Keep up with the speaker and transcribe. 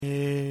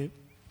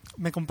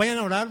Me acompañan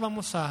a orar,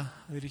 vamos a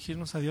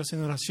dirigirnos a Dios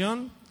en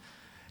oración,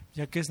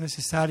 ya que es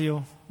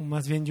necesario, o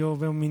más bien yo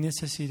veo mi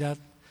necesidad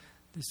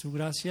de su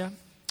gracia, de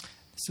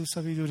su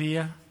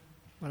sabiduría,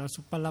 para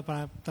su palabra,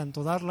 para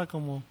tanto darla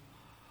como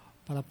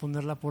para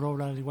ponerla por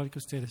obra, al igual que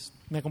ustedes.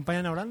 ¿Me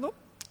acompañan orando?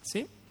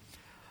 ¿Sí?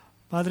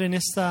 Padre, en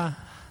esta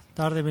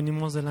tarde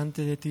venimos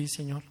delante de ti,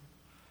 Señor.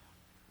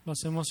 Lo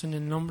hacemos en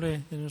el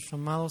nombre de nuestro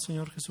amado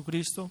Señor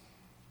Jesucristo,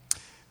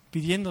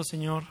 pidiendo,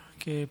 Señor,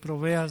 que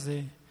proveas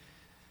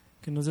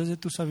que nos des de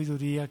tu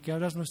sabiduría, que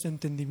abras nuestro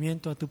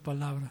entendimiento a tu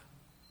palabra,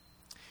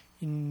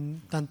 y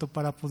tanto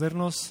para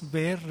podernos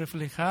ver,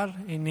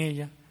 reflejar en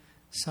ella,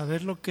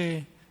 saber lo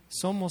que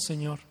somos,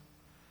 Señor,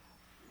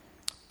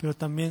 pero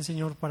también,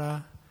 Señor,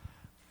 para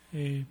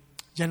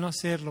ya no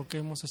hacer lo que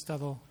hemos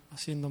estado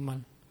haciendo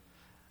mal,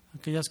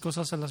 aquellas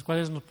cosas a las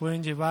cuales nos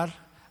pueden llevar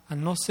a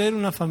no ser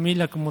una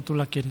familia como tú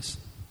la quieres,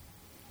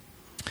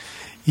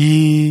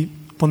 y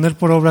poner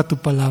por obra tu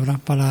palabra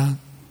para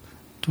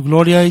tu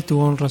gloria y tu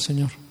honra,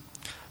 Señor,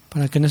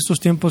 para que en estos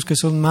tiempos que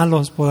son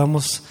malos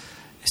podamos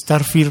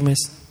estar firmes,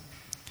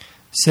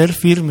 ser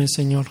firmes,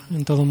 Señor,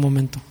 en todo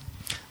momento.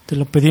 Te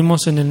lo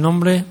pedimos en el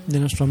nombre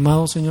de nuestro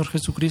amado Señor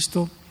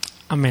Jesucristo.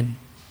 Amén.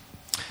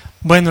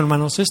 Bueno,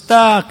 hermanos,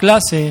 esta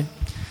clase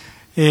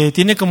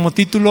tiene como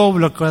título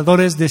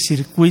bloqueadores de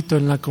circuito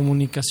en la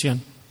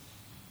comunicación.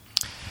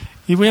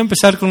 Y voy a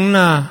empezar con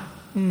una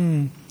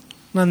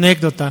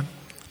anécdota.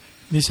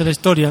 Dice la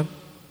historia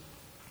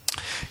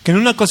que en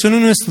una ocasión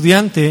un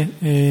estudiante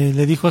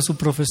le dijo a su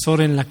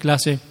profesor en la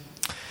clase: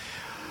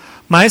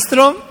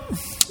 maestro,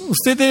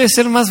 usted debe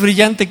ser más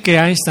brillante que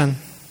Einstein.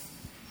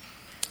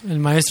 El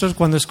maestro,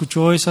 cuando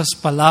escuchó esas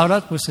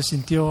palabras, pues se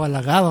sintió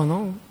halagado,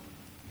 ¿no?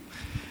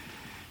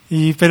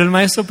 Pero el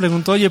maestro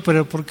preguntó: oye,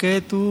 pero ¿por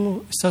qué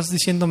tú estás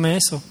diciéndome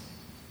eso?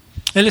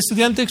 El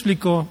estudiante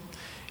explicó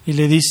y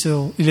le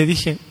dijo,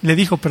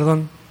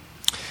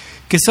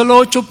 que solo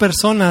 8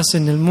 personas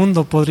en el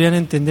mundo podrían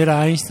entender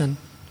a Einstein,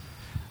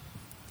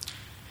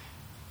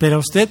 pero a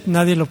usted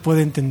nadie lo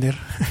puede entender.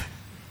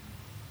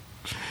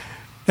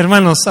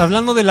 Hermanos,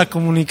 hablando de la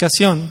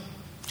comunicación,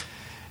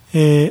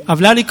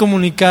 hablar y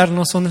comunicar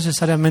no son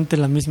necesariamente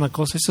la misma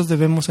cosa, eso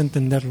debemos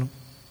entenderlo.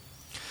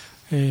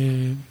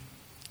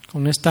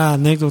 Con esta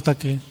anécdota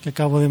que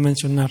acabo de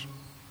mencionar.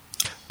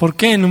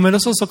 Porque en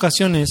numerosas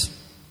ocasiones,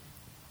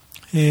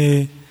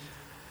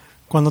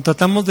 cuando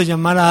tratamos de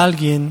llamar a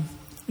alguien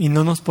y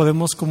no nos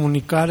podemos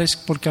comunicar, es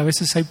porque a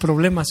veces hay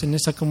problemas en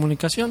esa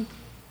comunicación,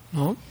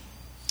 ¿no?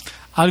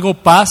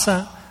 Algo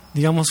pasa,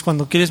 digamos,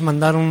 cuando quieres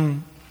mandar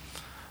un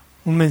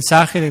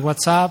mensaje de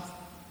WhatsApp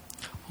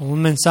o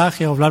un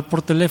mensaje o hablar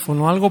por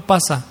teléfono, algo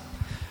pasa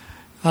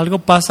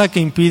que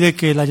impide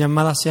que la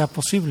llamada sea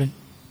posible.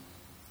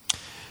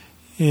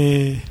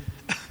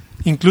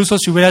 Incluso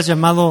si hubieras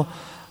llamado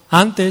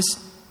antes,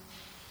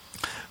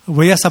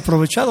 hubieras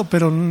aprovechado,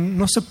 pero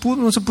no se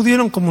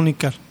pudieron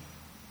comunicar.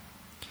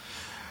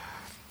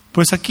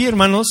 Pues aquí,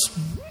 hermanos,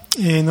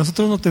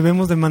 nosotros nos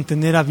debemos de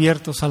mantener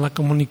abiertos a la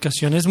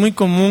comunicación. Es muy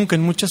común que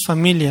en muchas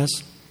familias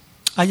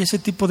haya ese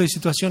tipo de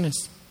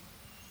situaciones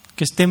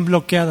que estén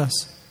bloqueadas.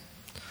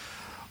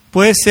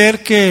 Puede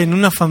ser que en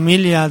una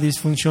familia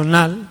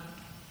disfuncional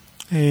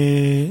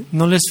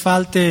no les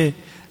falte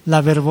la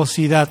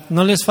verbosidad,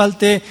 no les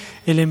falte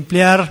el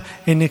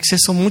emplear en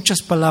exceso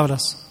muchas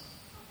palabras.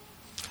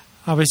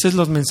 A veces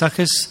los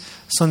mensajes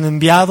son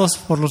enviados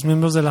por los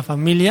miembros de la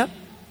familia,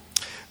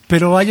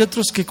 pero hay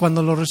otros que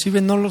cuando los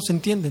reciben no los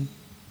entienden.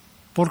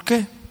 ¿Por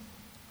qué?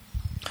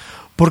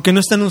 Porque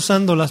no están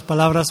usando las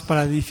palabras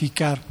para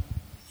edificar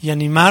y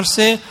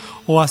animarse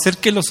o hacer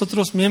que los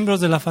otros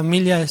miembros de la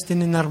familia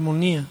estén en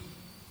armonía.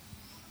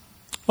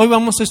 Hoy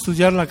vamos a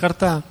estudiar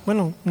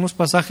unos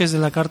pasajes de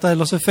la carta de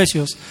los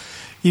Efesios,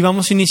 y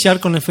vamos a iniciar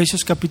con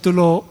Efesios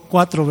capítulo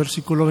 4,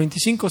 versículo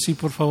 25, si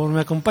por favor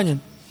me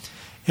acompañan.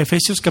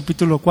 Efesios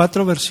capítulo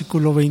 4,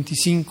 versículo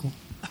 25.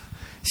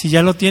 Si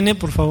ya lo tiene,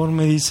 por favor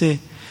me dice,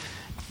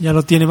 ya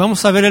lo tiene.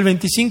 Vamos a ver el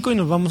 25 y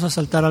nos vamos a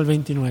saltar al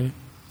 29.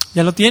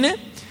 ¿Ya lo tiene?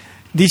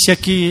 Dice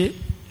aquí,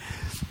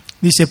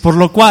 por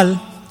lo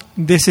cual,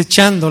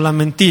 desechando la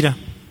mentira,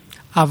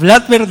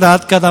 hablad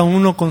verdad cada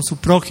uno con su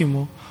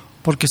prójimo,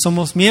 porque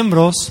somos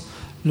miembros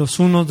los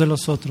unos de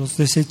los otros.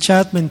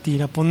 Desechad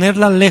mentira,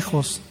 ponerla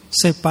lejos,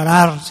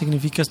 separar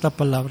significa esta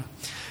palabra.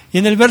 Y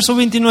en el verso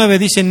 29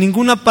 dice: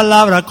 ninguna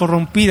palabra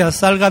corrompida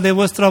salga de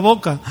vuestra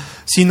boca,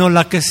 sino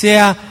la que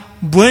sea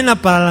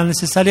buena para la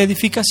necesaria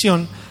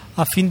edificación,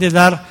 a fin de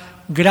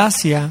dar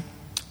gracia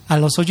a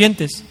los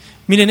oyentes.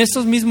 Miren,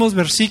 estos mismos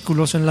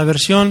versículos en la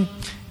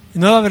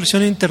nueva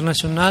versión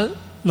internacional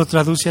lo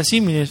traduce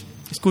así, miren,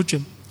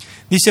 escuchen.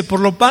 Dice,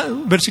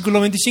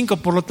 versículo 25,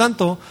 por lo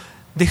tanto,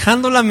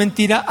 dejando la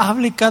mentira,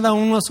 hable cada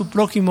uno a su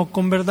prójimo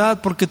con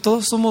verdad, porque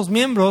todos somos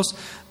miembros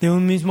de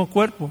un mismo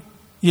cuerpo.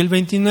 Y el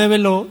 29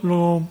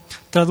 lo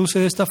traduce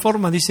de esta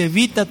forma, dice: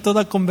 evita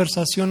toda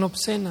conversación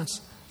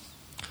obscenas.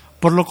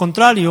 Por lo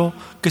contrario,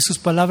 que sus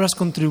palabras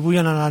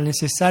contribuyan a la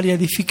necesaria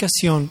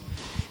edificación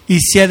y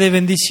sea de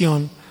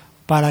bendición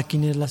para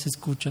quienes las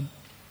escuchan.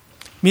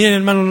 Miren,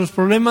 hermanos, los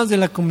problemas de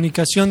la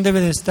comunicación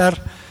deben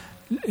estar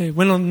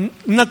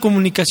una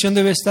comunicación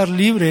debe estar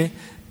libre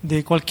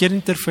de cualquier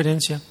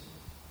interferencia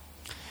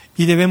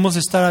y debemos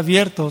estar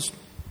abiertos.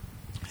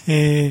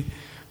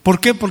 ¿Por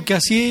qué? Porque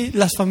así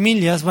las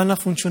familias van a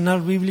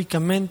funcionar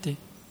bíblicamente.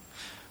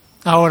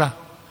 Ahora,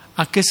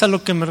 ¿a qué es a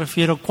lo que me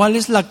refiero? ¿Cuál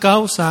es la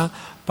causa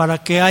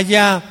para que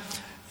haya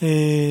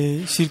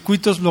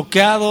circuitos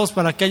bloqueados,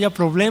 para que haya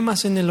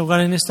problemas en el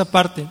hogar en esta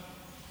parte?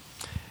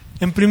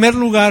 En primer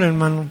lugar,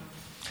 hermano,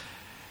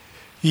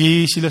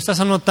 y si lo estás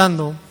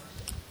anotando,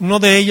 uno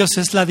de ellos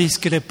es la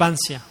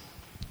discrepancia.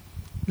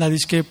 La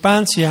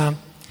discrepancia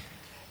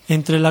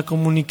entre la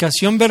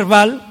comunicación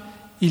verbal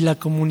y la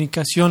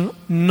comunicación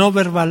no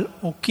verbal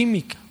o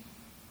química.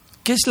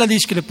 ¿Qué es la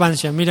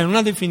discrepancia? Mira,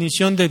 una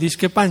definición de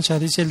discrepancia,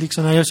 dice el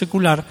diccionario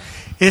secular,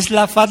 es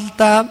la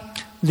falta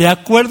de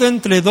acuerdo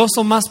entre dos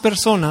o más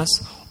personas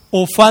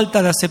o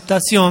falta de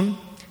aceptación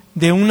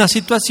de una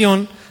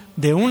situación,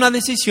 de una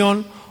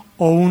decisión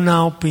o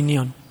una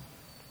opinión.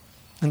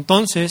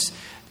 Entonces,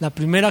 la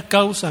primera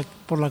causa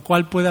por la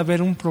cual puede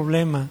haber un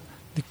problema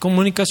de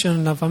comunicación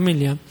en la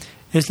familia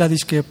es la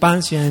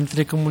discrepancia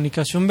entre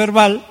comunicación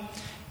verbal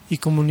y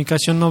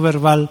comunicación no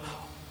verbal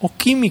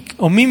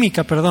o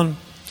mímica.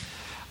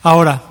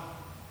 Ahora,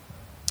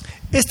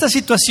 esta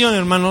situación,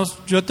 hermanos,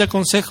 yo te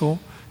aconsejo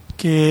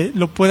que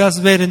lo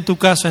puedas ver en tu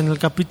casa en el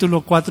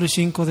capítulo 4 y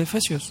 5 de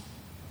Efesios.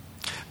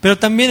 Pero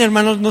también,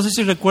 hermanos, no sé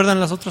si recuerdan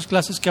las otras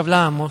clases que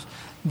hablábamos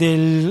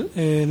del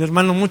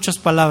hermano muchas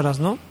palabras,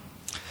 ¿no?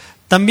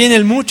 También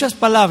el muchas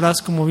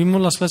palabras, como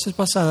vimos las clases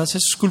pasadas,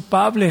 es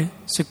culpable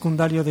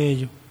secundario de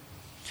ello.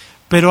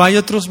 Pero hay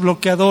otros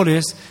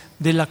bloqueadores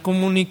de la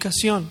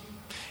comunicación.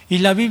 Y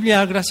la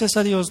Biblia, gracias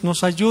a Dios,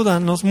 nos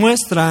ayuda, nos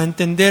muestra a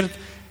entender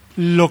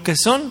lo que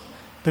son,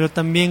 pero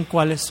también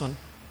cuáles son.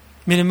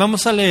 Miren,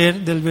 vamos a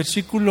leer del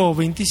versículo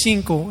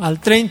 25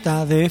 al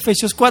 30 de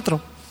Efesios 4.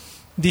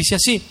 Dice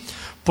así: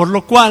 por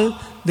lo cual,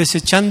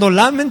 desechando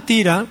la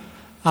mentira,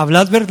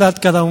 hablad verdad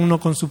cada uno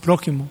con su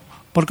prójimo,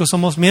 porque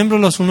somos miembros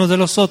los unos de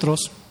los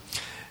otros.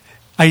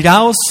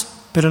 Airaos,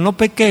 pero no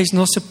pequéis,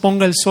 no se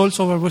ponga el sol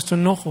sobre vuestro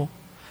enojo,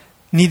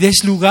 ni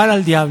deis lugar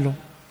al diablo.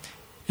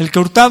 El que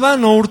hurtaba,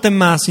 no hurte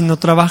más, sino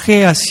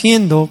trabaje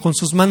haciendo con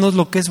sus manos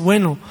lo que es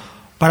bueno,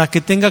 para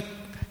que tenga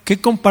que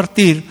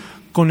compartir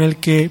con el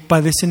que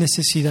padece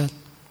necesidad.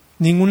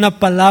 Ninguna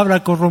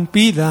palabra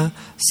corrompida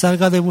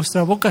salga de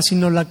vuestra boca,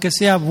 sino la que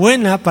sea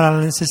buena para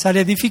la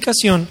necesaria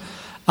edificación,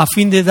 a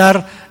fin de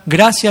dar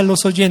gracia a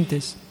los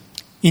oyentes.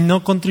 Y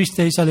no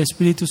contristéis al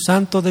Espíritu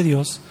Santo de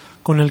Dios,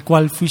 con el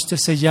cual fuiste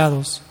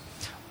sellados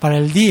para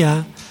el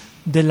día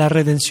de la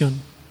redención.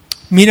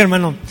 Mira,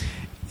 hermano,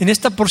 en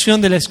esta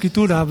porción de la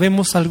Escritura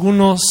vemos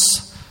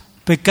algunos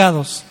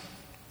pecados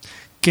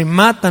que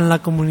matan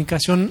la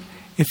comunicación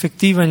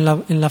efectiva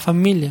en la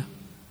familia.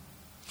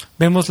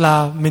 Vemos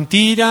la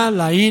mentira,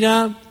 la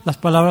ira, las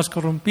palabras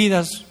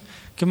corrompidas,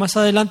 que más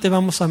adelante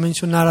vamos a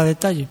mencionar a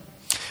detalle.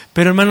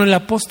 Pero, hermano, el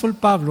apóstol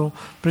Pablo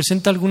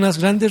presenta algunas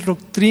grandes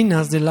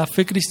doctrinas de la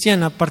fe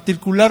cristiana,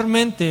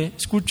 particularmente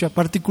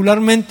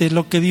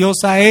lo que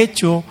Dios ha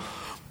hecho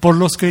por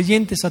los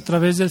creyentes a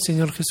través del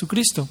Señor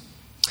Jesucristo.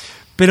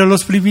 Pero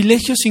los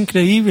privilegios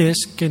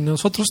increíbles que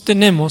nosotros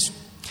tenemos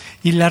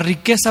y la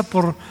riqueza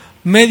por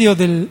medio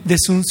de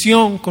su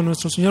unción con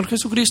nuestro Señor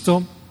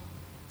Jesucristo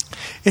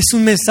es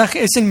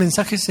el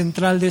mensaje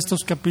central de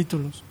estos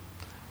capítulos.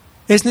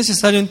 Es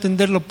necesario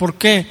entenderlo. ¿Por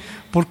qué?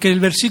 Porque el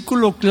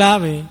versículo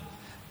clave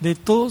de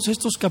todos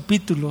estos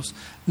capítulos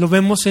lo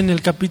vemos en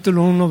el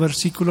capítulo 1,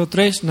 versículo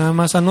 3. Nada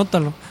más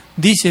anótalo.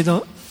 Dice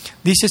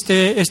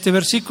este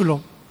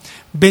versículo: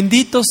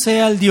 bendito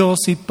sea el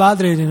Dios y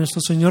Padre de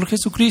nuestro Señor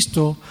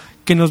Jesucristo,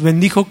 que nos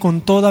bendijo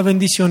con toda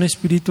bendición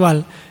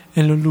espiritual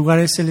en los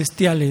lugares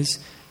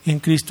celestiales en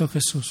Cristo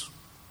Jesús.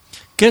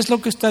 ¿Qué es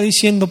lo que está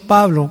diciendo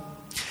Pablo?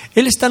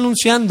 Él está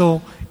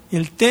anunciando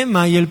el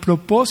tema y el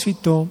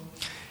propósito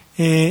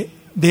de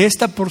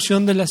esta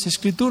porción de las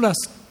Escrituras.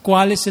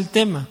 ¿Cuál es el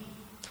tema?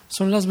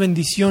 Son las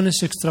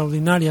bendiciones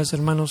extraordinarias,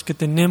 hermanos, que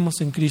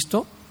tenemos en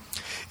Cristo.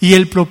 Y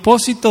el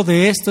propósito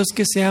de esto es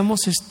que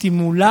seamos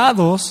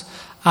estimulados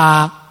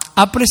a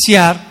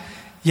apreciar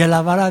y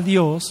alabar a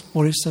Dios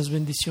por estas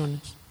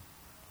bendiciones.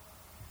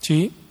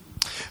 ¿Sí?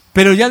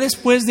 Pero ya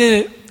después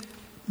de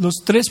los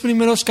 3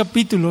 primeros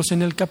capítulos,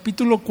 en el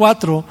capítulo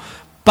 4,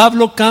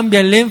 Pablo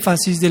cambia el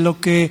énfasis de lo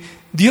que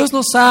Dios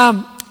nos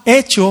ha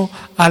hecho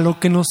a lo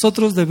que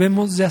nosotros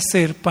debemos de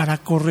hacer para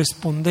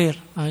corresponder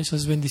a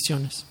esas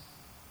bendiciones.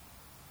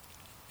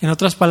 En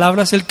otras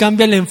palabras, él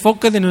cambia el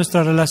enfoque de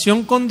nuestra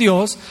relación con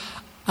Dios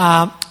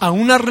a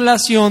una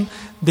relación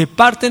de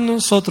parte de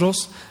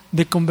nosotros,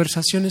 de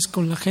conversaciones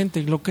con la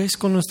gente, lo que es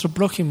con nuestro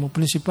prójimo.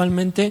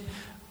 Principalmente,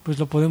 pues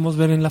lo podemos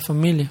ver en la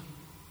familia.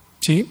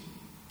 ¿Sí?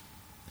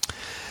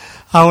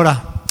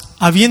 Ahora,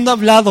 habiendo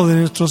hablado de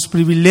nuestros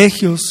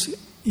privilegios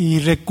y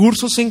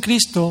recursos en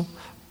Cristo,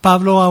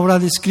 Pablo ahora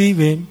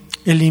describe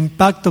el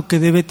impacto que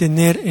debe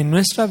tener en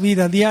nuestra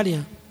vida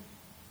diaria.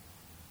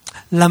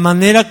 La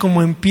manera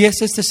como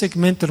empieza este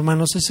segmento,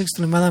 hermanos, es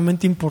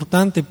extremadamente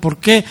importante. ¿Por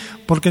qué?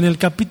 Porque en el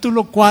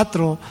capítulo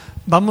 4,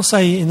 vamos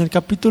ahí, en el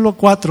capítulo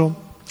 4,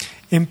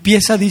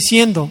 empieza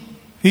diciendo,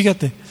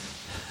 fíjate,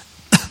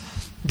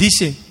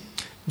 dice,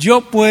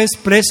 yo pues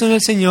preso en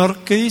el Señor,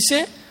 ¿qué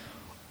dice?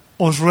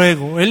 Os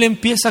ruego. Él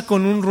empieza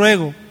con un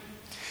ruego,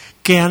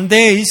 que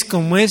andéis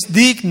como es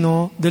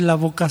digno de la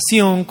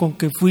vocación con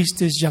que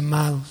fuisteis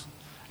llamados.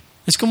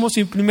 Es como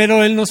si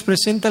primero Él nos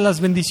presenta las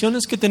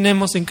bendiciones que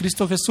tenemos en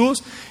Cristo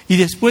Jesús y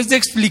después de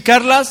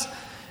explicarlas,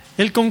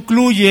 Él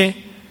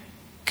concluye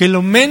que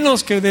lo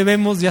menos que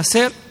debemos de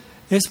hacer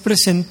es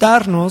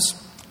presentarnos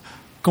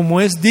como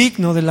es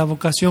digno de la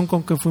vocación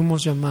con que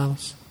fuimos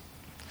llamados.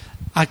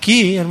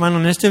 Aquí, hermano,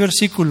 en este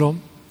versículo,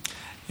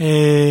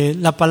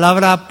 la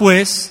palabra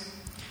pues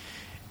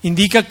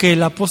indica que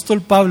el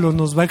apóstol Pablo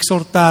nos va a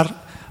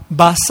exhortar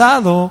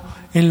basado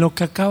en lo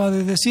que acaba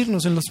de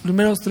decirnos en los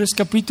primeros 3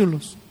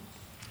 capítulos.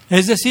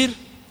 Es decir,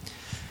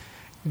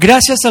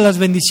 gracias a las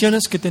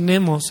bendiciones que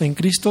tenemos en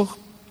Cristo,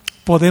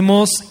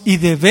 podemos y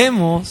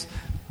debemos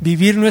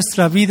vivir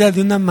nuestra vida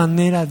de una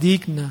manera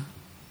digna.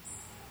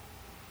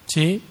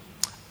 ¿Sí?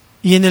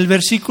 Y en el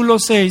versículo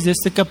 6 de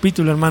este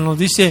capítulo, hermanos,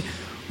 dice,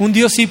 un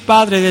Dios y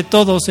Padre de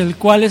todos, el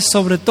cual es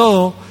sobre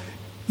todo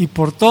y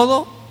por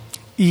todo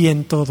y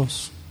en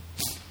todos.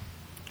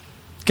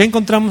 ¿Qué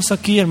encontramos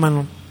aquí,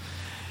 hermano?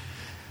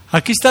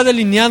 Aquí está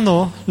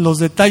delineando los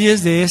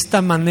detalles de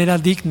esta manera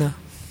digna.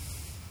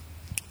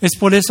 Es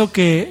por eso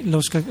que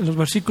los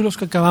versículos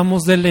que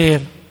acabamos de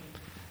leer,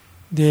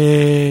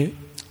 de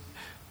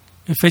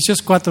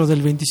Efesios 4,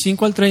 del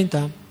 25 al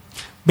 30,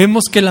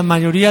 vemos que la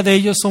mayoría de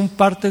ellos son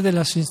parte de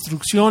las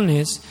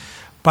instrucciones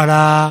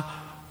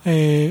para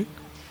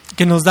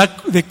que nos da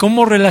de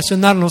cómo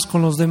relacionarnos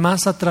con los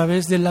demás a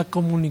través de la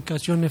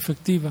comunicación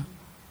efectiva.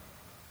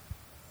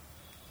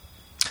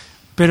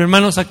 Pero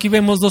hermanos, aquí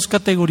vemos 2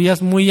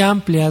 categorías muy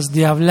amplias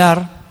de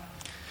hablar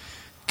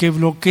que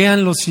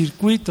bloquean los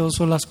circuitos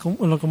o las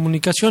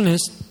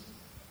comunicaciones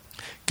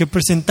que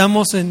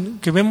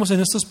que vemos en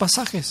estos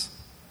pasajes.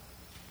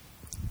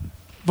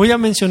 Voy a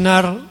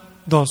mencionar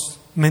 2,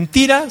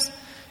 mentiras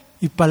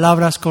y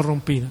palabras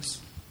corrompidas.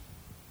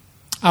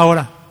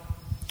 Ahora,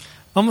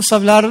 vamos a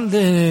hablar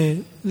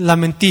de la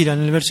mentira.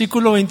 En el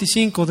versículo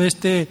 25 de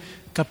este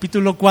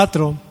capítulo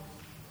 4,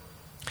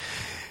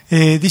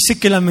 dice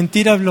que la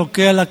mentira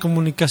bloquea la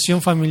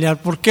comunicación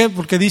familiar. ¿Por qué?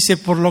 Porque dice,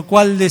 por lo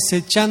cual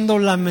desechando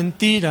la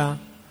mentira,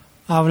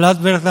 hablad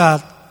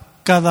verdad,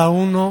 cada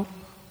uno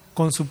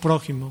con su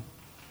prójimo.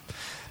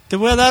 Te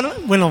voy a dar,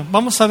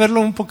 vamos a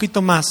verlo un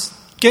poquito más.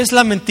 ¿Qué es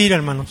la mentira,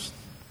 hermanos?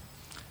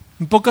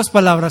 En pocas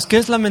palabras, ¿qué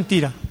es la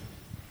mentira?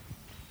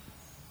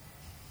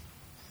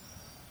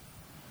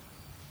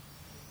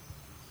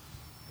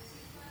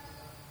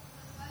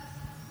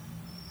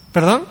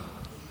 ¿Perdón?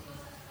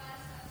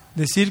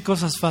 Decir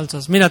cosas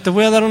falsas. Mira, te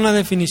voy a dar una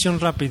definición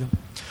rápido.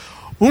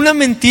 Una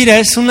mentira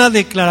es una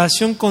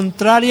declaración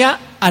contraria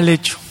al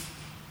hecho,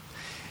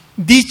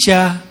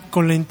 dicha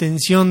con la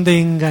intención de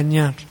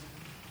engañar.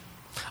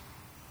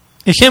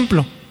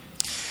 Ejemplo,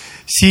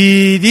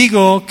 si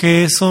digo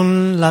que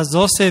son las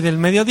 12 del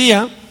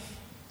mediodía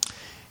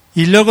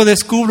y luego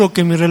descubro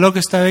que mi reloj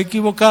estaba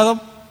equivocado,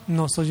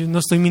 no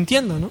estoy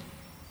mintiendo, ¿no?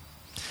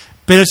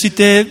 Pero si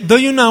te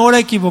doy una hora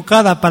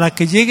equivocada para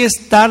que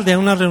llegues tarde a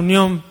una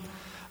reunión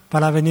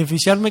para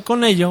beneficiarme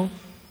con ello,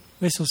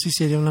 eso sí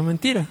sería una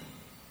mentira.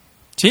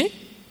 ¿Sí?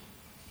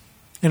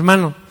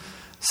 Hermano,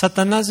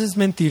 Satanás es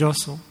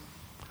mentiroso.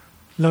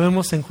 Lo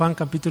vemos en Juan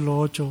capítulo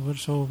 8,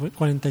 verso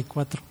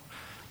 44.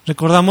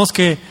 Recordamos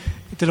que,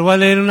 te lo voy a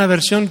leer en una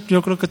versión,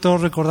 yo creo que todos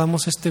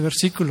recordamos este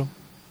versículo.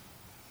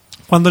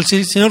 Cuando el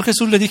Señor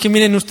Jesús le dije,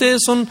 miren,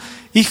 ustedes son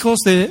hijos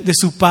de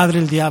su padre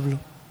el diablo.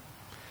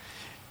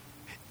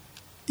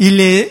 Y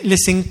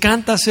les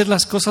encanta hacer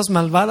las cosas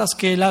malvadas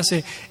que él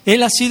hace.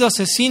 Él ha sido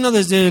asesino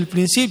desde el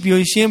principio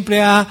y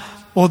siempre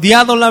ha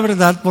odiado la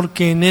verdad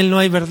porque en él no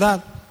hay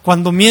verdad.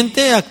 Cuando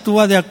miente,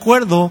 actúa de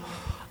acuerdo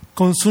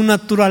con su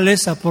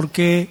naturaleza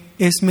porque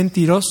es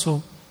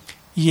mentiroso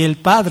y el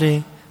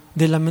padre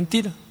de la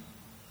mentira.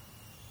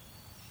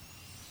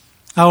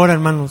 Ahora,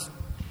 hermanos,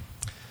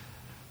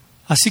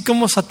 así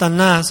como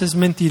Satanás es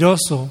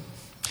mentiroso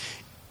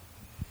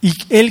y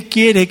él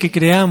quiere que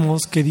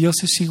creamos que Dios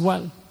es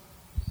igual.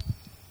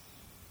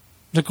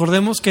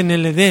 Recordemos que en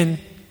el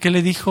Edén, ¿qué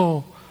le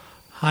dijo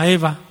a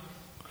Eva?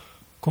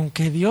 Con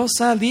que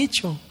Dios ha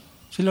dicho.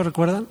 ¿Sí lo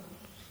recuerdan?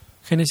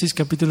 Génesis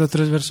capítulo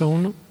 3, verso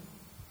 1.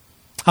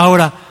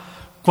 Ahora,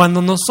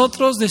 cuando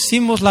nosotros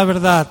decimos la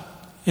verdad,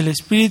 el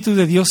Espíritu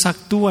de Dios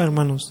actúa,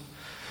 hermanos.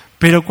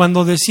 Pero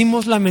cuando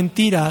decimos la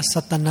mentira,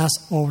 Satanás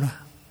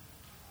obra.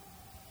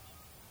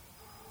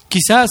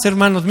 Quizás,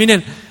 hermanos,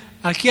 miren,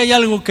 aquí hay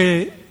algo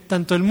que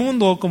tanto el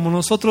mundo como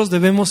nosotros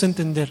debemos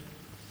entender.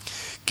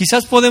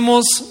 Quizás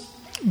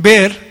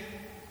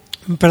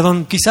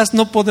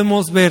no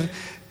podemos ver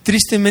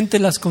tristemente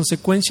las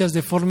consecuencias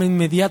de forma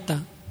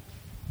inmediata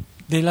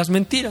de las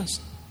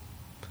mentiras.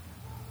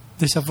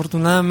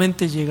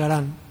 Desafortunadamente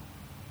llegarán.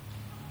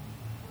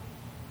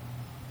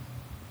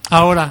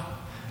 Ahora,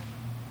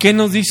 ¿qué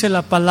nos dice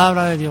la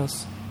palabra de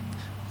Dios?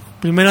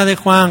 Primera de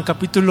Juan,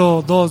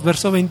 capítulo 2,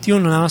 verso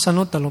 21, nada más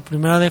anótalo.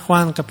 Primera de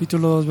Juan,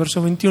 capítulo 2, verso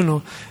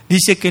 21,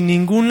 dice que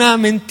ninguna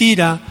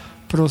mentira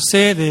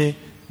procede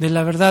de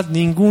la verdad.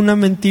 Ninguna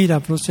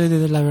mentira procede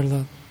de la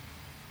verdad.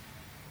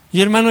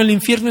 Y hermano, el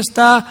infierno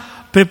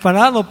está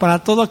preparado para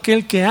todo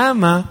aquel que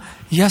ama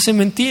y hace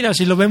mentiras.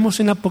 Y lo vemos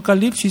en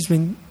Apocalipsis,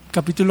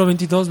 capítulo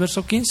 22,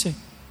 verso 15.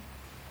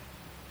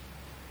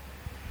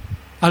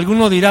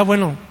 Alguno dirá,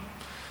 bueno,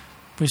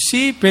 pues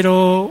sí,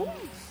 pero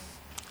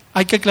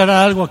hay que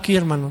aclarar algo aquí,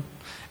 hermano.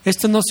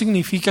 Esto no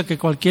significa que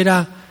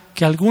cualquiera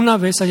que alguna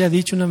vez haya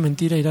dicho una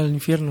mentira irá al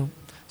infierno,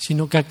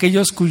 sino que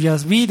aquellos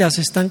cuyas vidas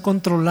están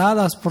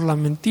controladas por la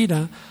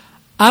mentira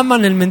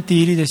aman el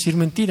mentir y decir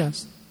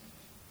mentiras.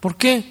 ¿Por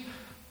qué?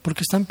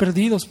 Porque están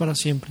perdidos para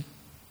siempre.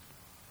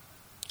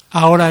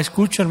 Ahora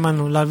escucha,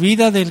 hermano, la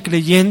vida del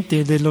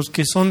creyente, de los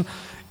que son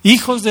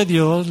hijos de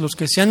Dios, los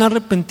que se han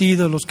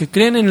arrepentido, los que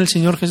creen en el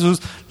Señor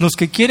Jesús, los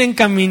que quieren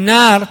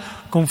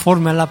caminar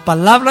conforme a la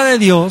palabra de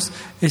Dios,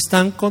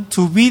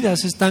 sus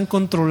vidas están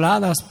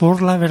controladas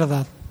por la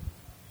verdad.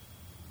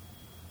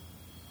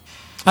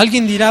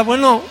 Alguien dirá,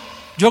 bueno,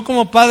 yo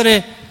como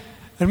padre,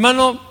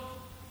 hermano,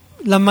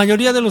 la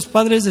mayoría de los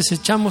padres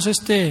desechamos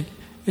este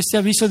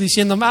aviso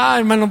diciendo,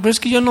 hermano, pero es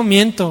que yo no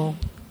miento.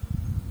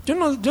 Yo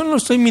no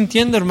estoy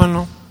mintiendo,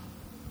 hermano.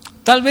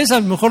 Tal vez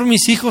a lo mejor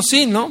mis hijos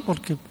sí, ¿no?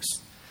 Porque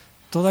pues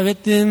todavía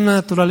tienen una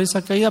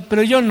naturaleza caída,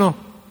 pero yo no.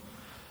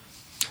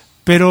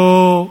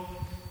 Pero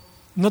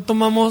no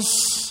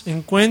tomamos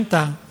en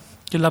cuenta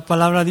que la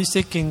palabra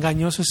dice que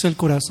engañoso es el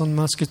corazón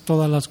más que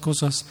todas las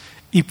cosas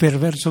y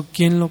perverso,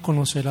 ¿quién lo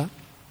conocerá?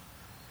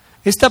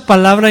 Esta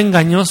palabra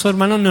engañoso,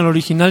 hermano, en el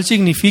original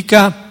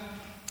significa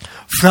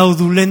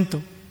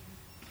fraudulento,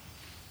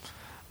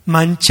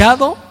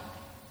 manchado,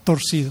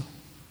 torcido.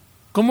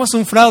 ¿Cómo es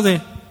un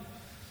fraude?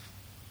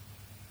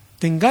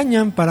 Te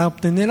engañan para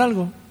obtener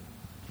algo.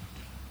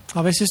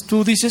 A veces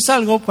tú dices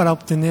algo para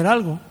obtener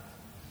algo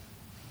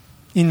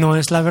y no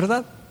es la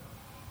verdad.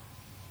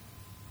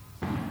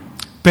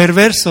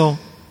 Perverso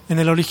en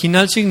el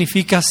original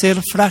significa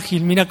ser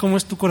frágil. Mira cómo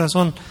es tu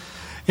corazón.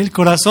 El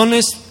corazón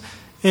es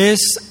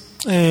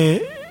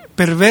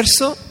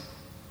perverso,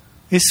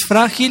 es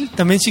frágil,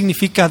 también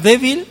significa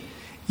débil,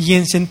 y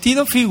en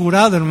sentido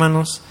figurado,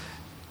 hermanos,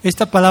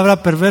 esta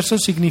palabra perverso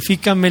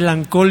significa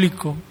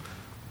melancólico.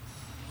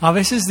 A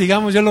veces,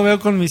 digamos, yo lo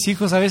veo con mis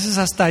hijos, a veces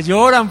hasta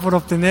lloran por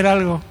obtener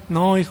algo.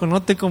 No, hijo,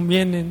 no te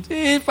conviene.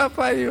 Sí,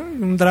 papá,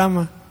 un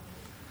drama.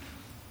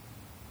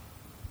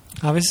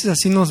 A veces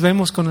así nos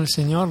vemos con el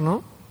Señor,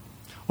 ¿no?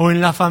 O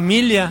en la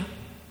familia,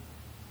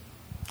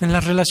 en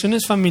las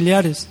relaciones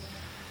familiares.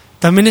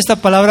 También esta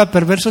palabra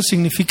perverso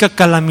significa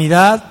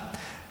calamidad,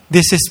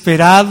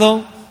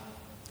 desesperado,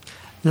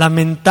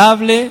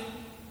 lamentable,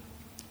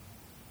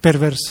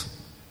 perverso.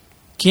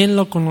 ¿Quién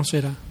lo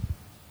conocerá?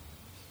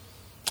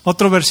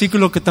 Otro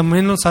versículo que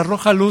también nos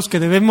arroja luz que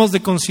debemos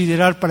de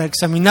considerar para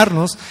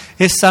examinarnos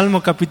es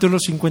Salmo capítulo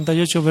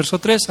 58, verso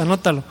 3.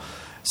 Anótalo.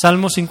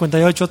 Salmo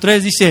 58,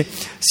 3 dice: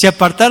 se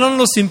apartaron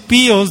los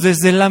impíos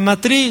desde la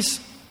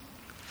matriz,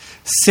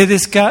 se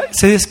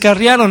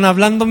descarriaron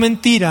hablando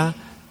mentira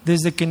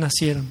desde que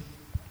nacieron.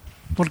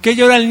 ¿Por qué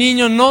llora el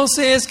niño? No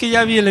sé, es que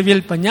ya le vi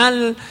el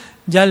pañal,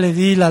 ya le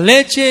di la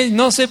leche,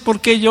 no sé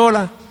por qué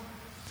llora.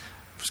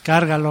 Pues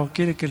cárgalo,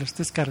 quiere que lo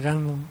estés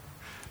cargando.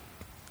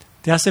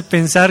 Te hace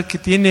pensar que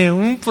tiene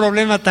un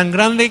problema tan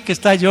grande que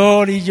está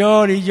llore y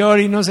llore y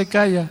llore y no se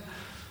calla.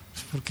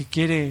 Pues porque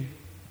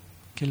quiere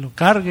que lo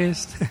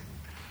cargues.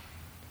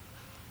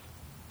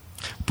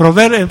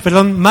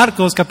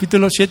 Marcos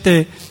capítulo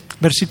 7,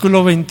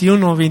 versículo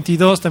 21,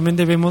 22 también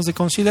debemos de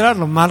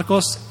considerarlo.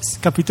 Marcos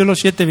capítulo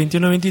 7,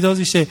 21, 22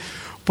 dice: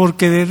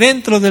 porque de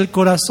dentro del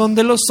corazón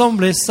de los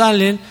hombres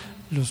salen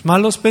los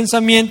malos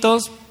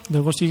pensamientos.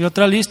 Luego sigue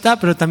otra lista,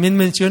 pero también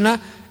menciona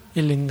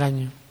el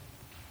engaño.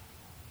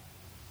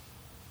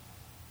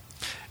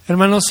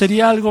 Hermanos,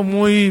 sería algo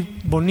muy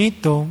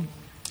bonito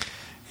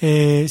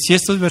si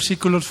estos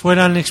versículos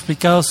fueran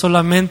explicados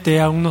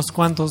solamente a unos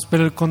cuantos,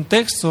 pero el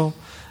contexto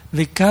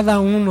de cada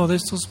uno de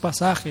estos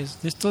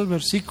pasajes, de estos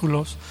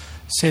versículos,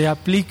 se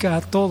aplica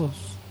a todos.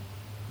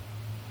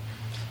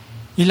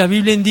 Y la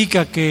Biblia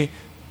indica que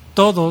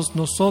todos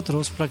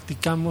nosotros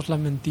practicamos la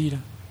mentira.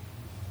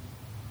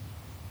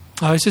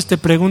 A veces te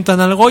preguntan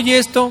algo, oye,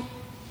 esto,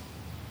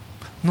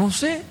 no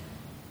sé,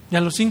 y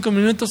a los 5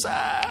 minutos,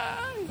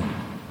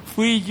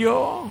 fui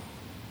yo.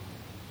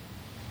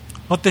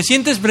 O te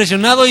sientes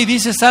presionado y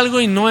dices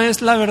algo y no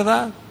es la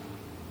verdad.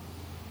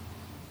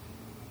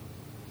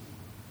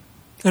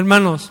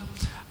 Hermanos,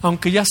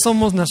 aunque ya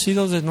somos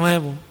nacidos de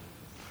nuevo,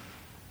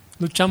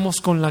 luchamos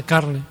con la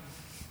carne.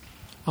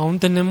 Aún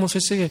tenemos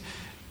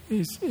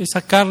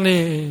esa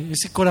carne,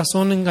 ese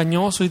corazón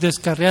engañoso y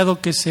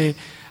descarriado que se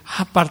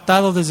ha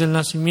apartado desde el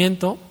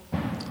nacimiento,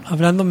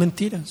 hablando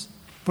mentiras.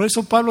 Por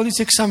eso Pablo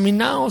dice: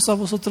 examinaos a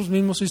vosotros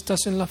mismos si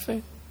estás en la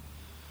fe.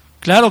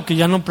 Claro que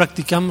ya no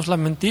practicamos la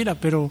mentira,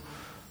 pero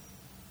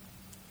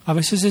a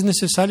veces es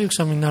necesario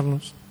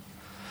examinarnos.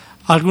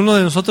 Algunos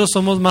de nosotros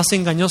somos más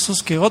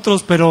engañosos que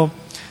otros, pero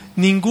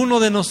ninguno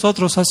de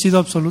nosotros ha sido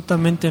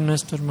absolutamente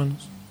honesto,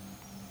 hermanos.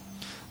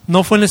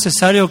 No fue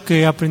necesario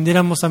que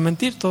aprendiéramos a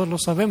mentir, todos lo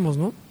sabemos,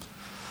 ¿no?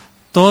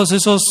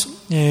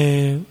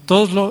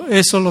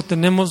 Eso lo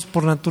tenemos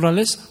por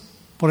naturaleza.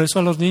 Por eso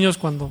a los niños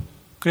cuando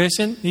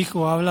crecen,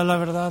 hijo, habla la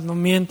verdad, no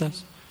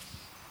mientas.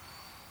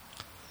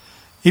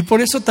 Y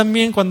por eso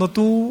también cuando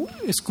tú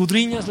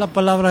escudriñas la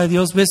palabra de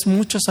Dios, ves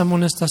muchas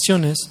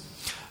amonestaciones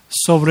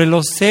sobre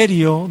lo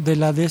serio de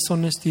la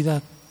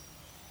deshonestidad.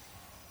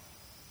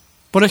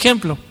 Por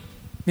ejemplo,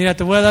 mira,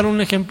 te voy a dar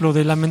un ejemplo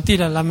de la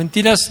mentira. Las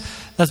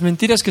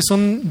mentiras que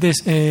son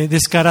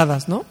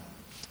descaradas, ¿no?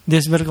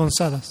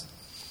 Desvergonzadas.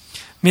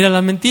 Mira,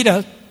 las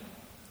mentiras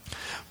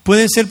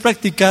pueden ser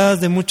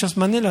practicadas de muchas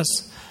maneras.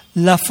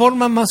 La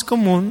forma más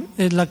común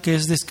es la que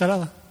es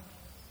descarada.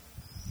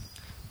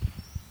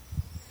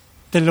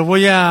 Te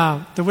voy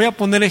a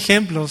poner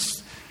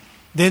ejemplos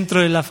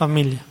dentro de la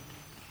familia.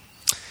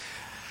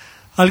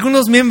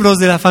 Algunos miembros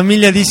de la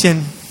familia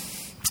dicen,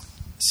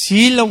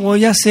 sí lo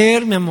voy a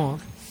hacer, mi amor,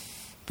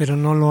 pero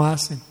no lo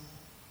hacen.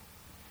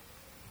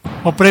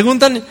 O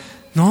preguntan,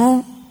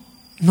 no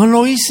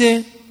lo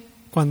hice,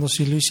 cuando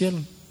sí lo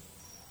hicieron.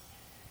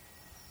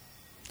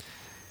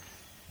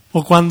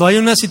 O cuando hay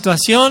una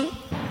situación,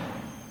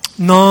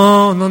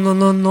 no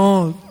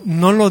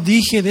lo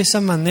dije de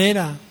esa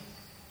manera.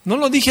 No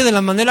lo dije de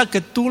la manera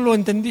que tú lo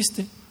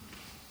entendiste,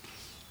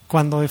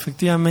 cuando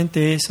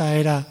efectivamente esa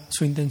era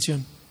su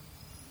intención.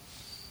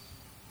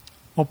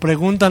 O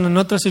preguntan en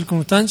otra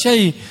circunstancia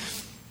y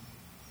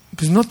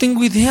pues no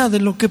tengo idea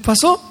de lo que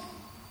pasó,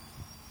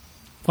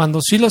 cuando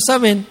sí lo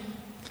saben,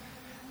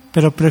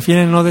 pero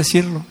prefieren no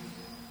decirlo.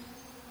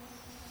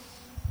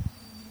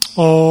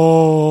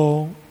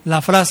 O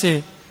la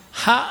frase,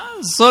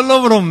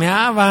 solo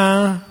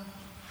bromeaba,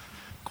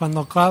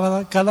 cuando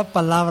cada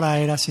palabra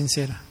era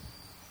sincera.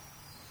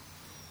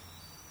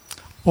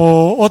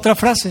 O otra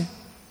frase,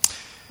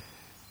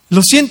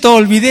 lo siento,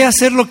 olvidé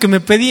hacer lo que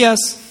me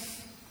pedías,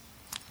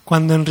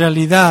 cuando en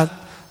realidad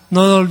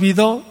no lo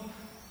olvidó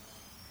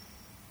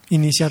y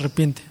ni se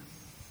arrepiente.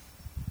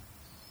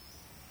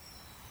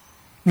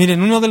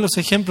 Miren, uno de los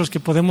ejemplos que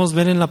podemos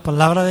ver en la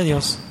palabra de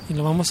Dios, y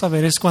lo vamos a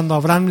ver, es cuando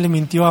Abraham le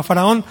mintió a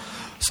Faraón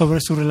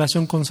sobre su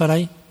relación con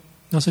Sarai.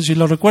 No sé si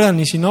lo recuerdan,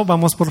 y si no,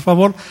 vamos por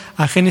favor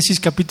a Génesis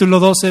capítulo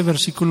 12,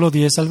 versículo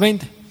 10 al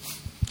 20.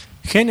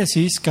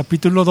 Génesis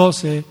capítulo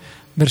 12,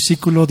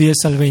 versículo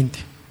 10 al 20.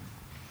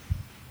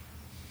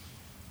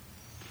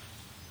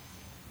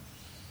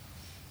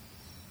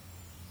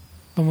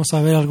 Vamos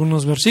a ver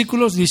algunos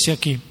versículos. Dice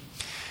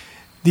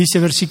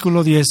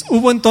versículo 10: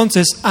 Hubo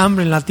entonces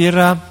hambre en la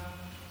tierra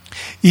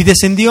y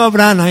descendió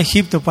Abraham a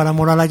Egipto para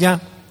morar allá,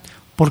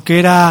 porque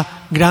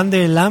era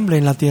grande el hambre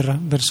en la tierra.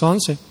 Verso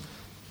 11.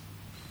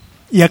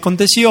 Y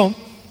aconteció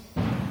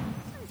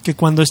que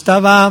cuando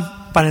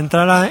estaba para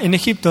entrar en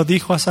Egipto,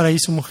 dijo a Sarai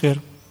su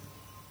mujer: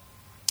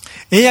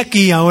 He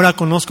aquí, ahora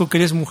conozco que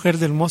eres mujer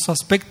de hermoso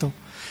aspecto,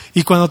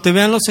 y cuando te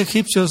vean los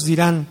egipcios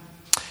dirán,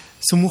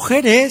 su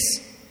mujer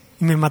es,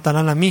 y me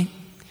matarán a mí,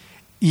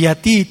 y a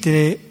ti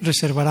te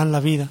reservarán la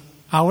vida.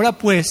 Ahora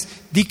pues,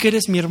 di que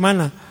eres mi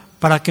hermana,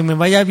 para que me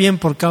vaya bien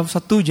por causa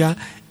tuya,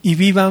 y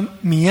viva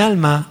mi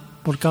alma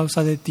por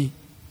causa de ti.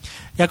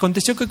 Y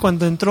aconteció que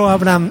cuando entró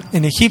Abraham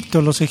en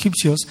Egipto, los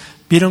egipcios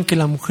vieron que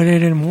la mujer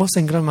era hermosa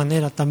en gran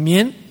manera.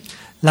 También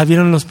la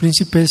vieron los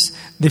príncipes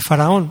de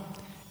Faraón,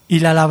 y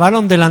la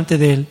alabaron delante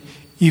de él,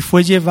 y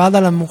fue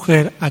llevada la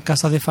mujer a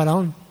casa de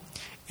Faraón.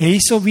 E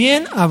hizo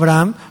bien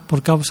Abraham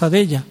por causa de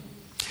ella.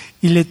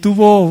 Él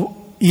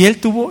tuvo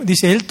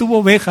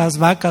ovejas,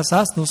 vacas,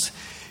 asnos,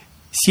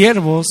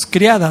 siervos,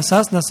 criadas,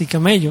 asnas y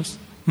camellos.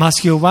 Mas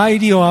Jehová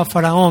hirió a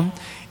Faraón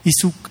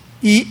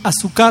y a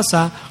su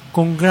casa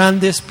con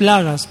grandes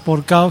plagas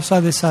por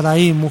causa de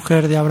Sarai,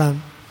 mujer de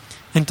Abraham.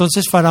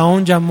 Entonces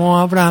Faraón llamó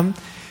a Abraham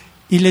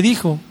y le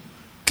dijo: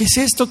 ¿Qué es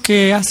esto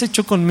que has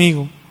hecho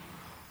conmigo?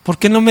 ¿Por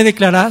qué no me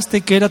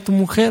declaraste que era tu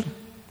mujer?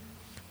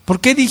 ¿Por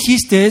qué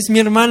dijiste, es mi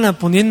hermana,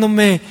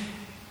 poniéndome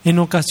en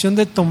ocasión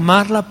de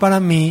tomarla para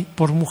mí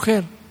por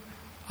mujer?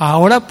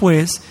 Ahora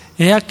pues,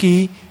 he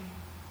aquí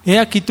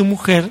tu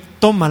mujer,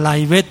 tómala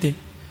y vete.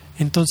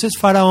 Entonces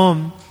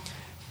Faraón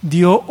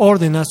dio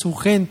orden a su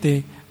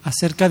gente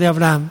acerca de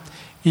Abraham,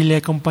 y le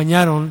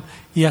acompañaron,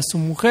 y a su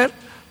mujer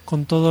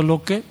con todo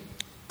lo que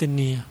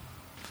tenía.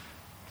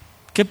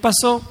 ¿Qué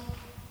pasó?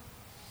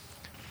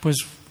 Pues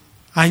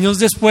años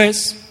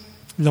después,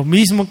 lo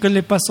mismo que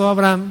le pasó a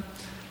Abraham,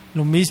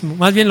 lo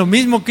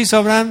mismo que hizo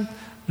Abraham,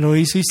 lo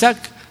hizo Isaac.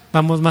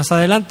 Vamos más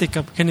adelante,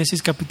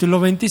 Génesis capítulo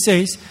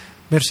 26,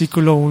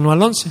 versículo 1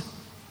 al 11.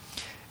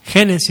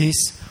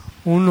 Génesis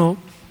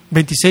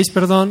 26,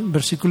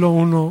 versículo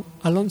 1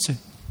 al 11.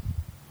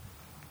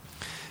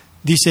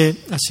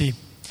 Dice así: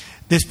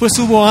 Después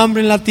hubo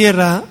hambre en la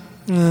tierra.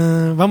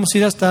 Vamos a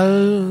ir hasta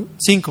el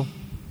 5.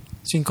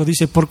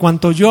 Dice: Por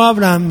cuanto oyó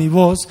Abraham mi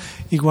voz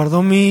y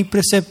guardó mi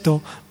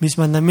precepto, mis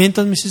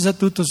mandamientos, mis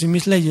estatutos y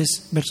mis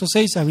leyes. Verso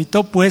 6.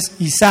 Habitó pues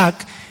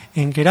Isaac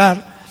en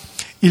Gerar,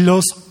 y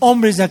los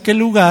hombres de aquel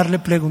lugar le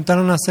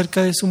preguntaron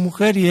acerca de su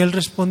mujer, y él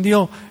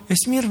respondió: es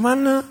mi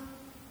hermana.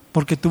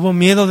 porque tuvo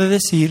miedo de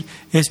decir,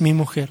 es mi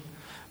mujer,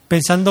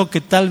 pensando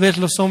que tal vez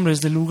los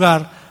hombres del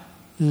lugar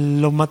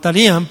lo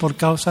matarían por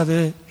causa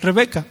de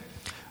Rebeca,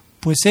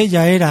 pues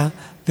ella era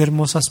de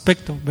hermoso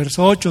aspecto.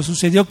 Verso 8,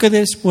 sucedió que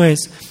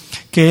después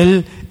que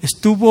él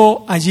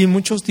estuvo allí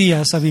muchos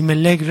días,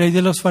 Abimelec, rey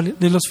de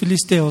los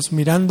filisteos,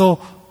 mirando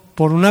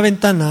por una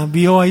ventana,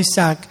 vio a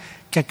Isaac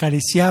que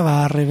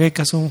acariciaba a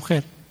Rebeca, su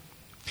mujer.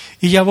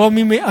 Y llamó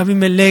a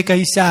Abimelec a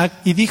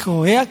Isaac y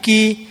dijo, he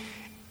aquí,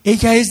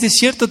 ella es de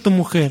cierto tu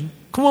mujer.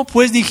 ¿Cómo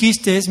pues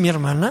dijiste es mi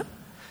hermana?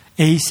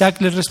 E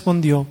Isaac le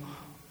respondió,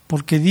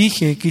 porque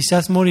dije,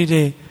 quizás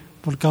moriré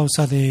por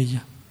causa de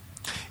ella.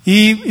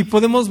 Y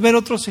podemos ver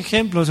otros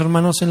ejemplos,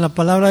 hermanos, en la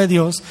palabra de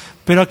Dios,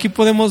 pero aquí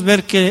podemos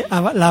ver que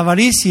la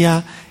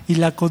avaricia y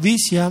la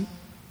codicia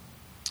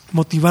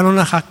motivaron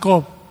a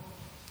Jacob.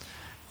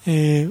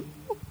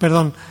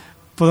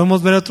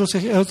 Podemos ver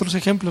otros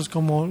ejemplos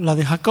como la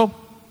de Jacob,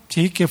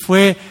 ¿sí? Que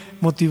fue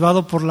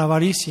motivado por la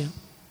avaricia.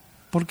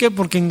 ¿Por qué?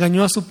 Porque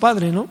engañó a su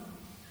padre, ¿no?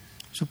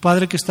 Su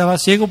padre que estaba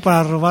ciego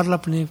para robar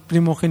la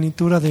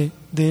primogenitura de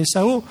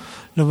Esaú.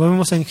 Lo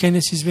vemos en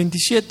Génesis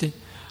 27.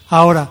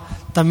 Ahora,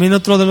 también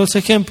otro de los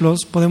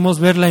ejemplos, podemos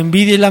ver la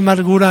envidia y la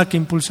amargura que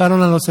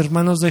impulsaron a los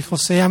hermanos de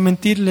José a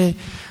mentirle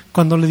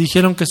cuando le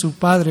dijeron que a su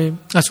padre,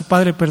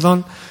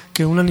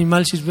 que un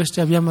animal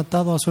silvestre había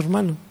matado a su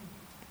hermano.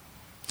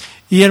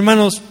 Y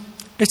hermanos,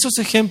 estos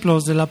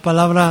ejemplos de la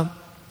palabra,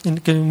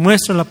 que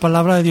muestra la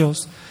palabra de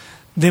Dios,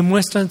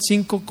 demuestran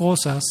 5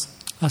 cosas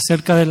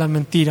acerca de la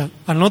mentira.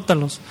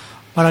 Anótalos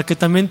para que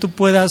también tú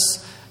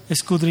puedas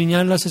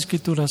escudriñar las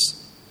Escrituras.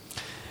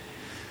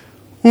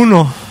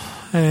 1,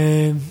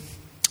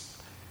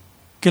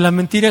 que la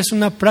mentira es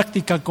una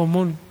práctica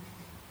común.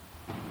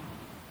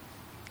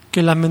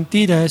 Que la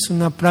mentira es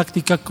una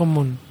práctica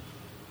común.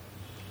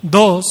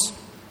 2,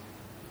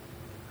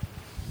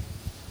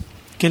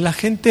 que la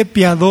gente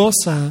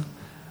piadosa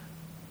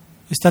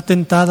está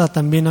tentada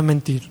también a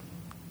mentir.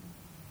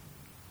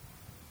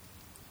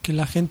 Que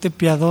la gente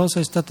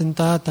piadosa está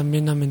tentada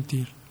también a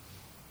mentir.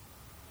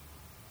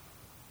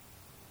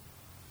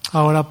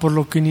 Ahora, por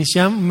lo que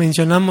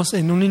mencionamos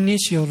en un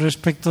inicio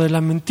respecto de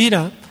la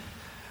mentira,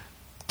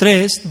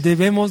 3,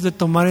 debemos de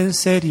tomar en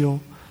serio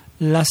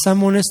las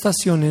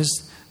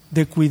amonestaciones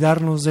de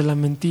cuidarnos de la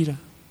mentira.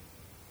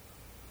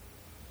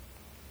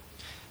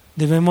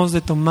 Debemos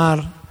de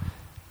tomar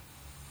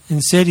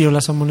en serio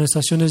las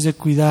amonestaciones de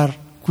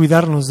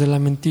cuidarnos de la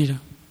mentira.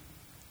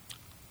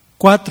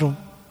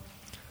 4,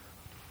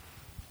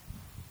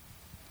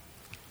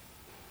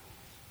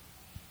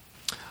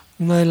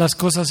 una de las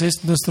cosas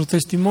es nuestro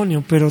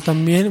testimonio, pero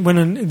también,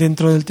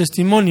 dentro del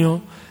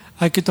testimonio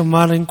hay que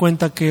tomar en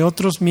cuenta que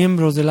otros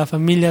miembros de la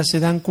familia se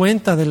dan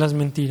cuenta de las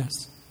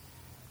mentiras.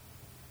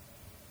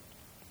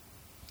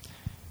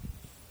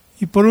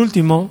 Y por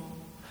último,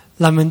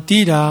 la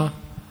mentira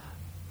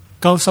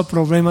causa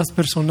problemas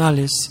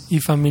personales y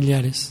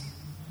familiares.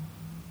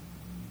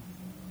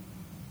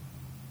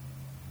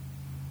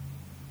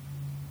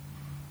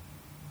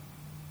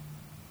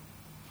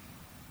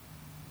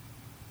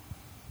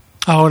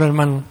 Ahora,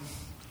 hermano,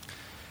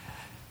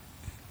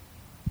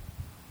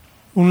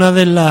 una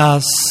de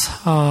las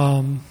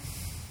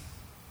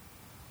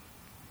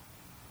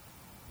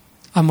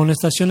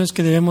amonestaciones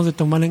que debemos de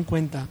tomar en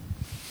cuenta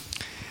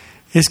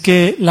es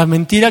que la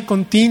mentira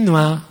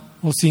continua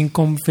o sin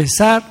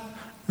confesar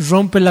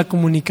rompe la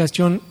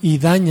comunicación y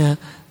daña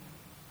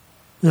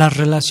las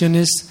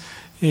relaciones.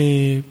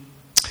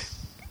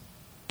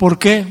 ¿Por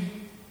qué?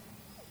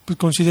 Pues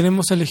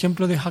consideremos el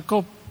ejemplo de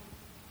Jacob,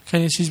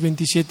 Génesis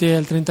 27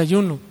 al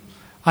 31.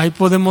 Ahí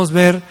podemos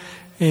ver,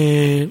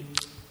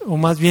 o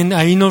más bien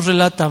ahí nos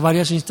relata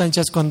varias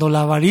instancias cuando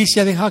la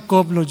avaricia de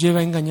Jacob lo lleva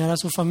a engañar a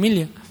su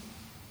familia.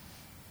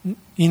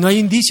 Y no hay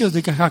indicios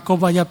de que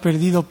Jacob haya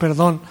perdido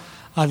perdón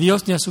a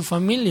Dios ni a su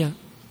familia.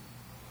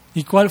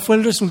 ¿Y cuál fue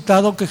el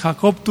resultado? Que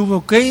Jacob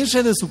tuvo que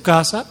irse de su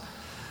casa,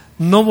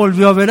 no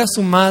volvió a ver a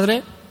su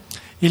madre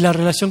y la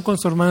relación con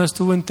su hermano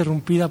estuvo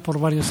interrumpida por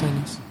varios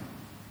años.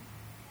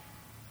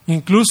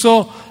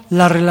 Incluso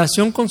la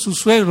relación con su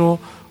suegro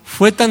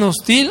fue tan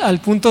hostil al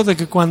punto de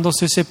que cuando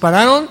se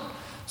separaron,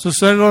 su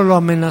suegro lo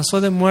amenazó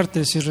de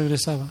muerte si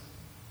regresaba.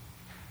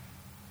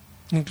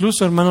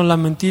 Incluso, hermano, la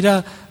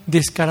mentira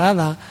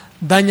descarada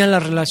daña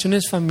las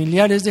relaciones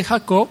familiares de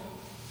Jacob,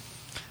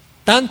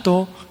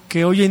 tanto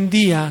que hoy en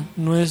día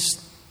no es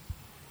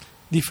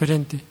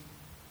diferente.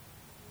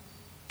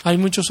 Hay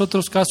muchos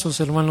otros casos,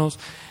 hermanos,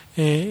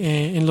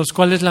 en los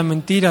cuales la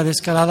mentira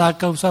descarada ha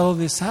causado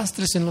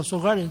desastres en los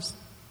hogares.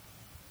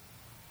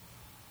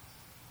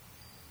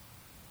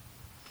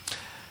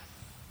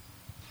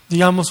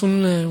 Digamos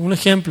un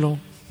ejemplo,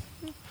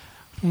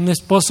 un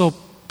esposo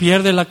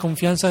pierde la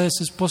confianza de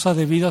su esposa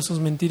debido a sus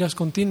mentiras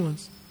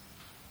continuas.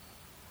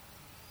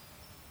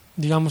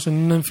 Digamos en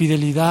una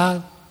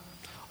infidelidad,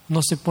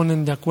 no se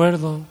ponen de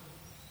acuerdo.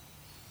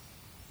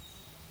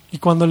 Y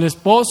cuando el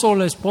esposo o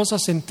la esposa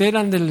se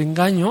enteran del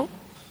engaño,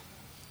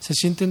 se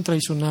sienten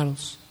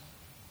traicionados.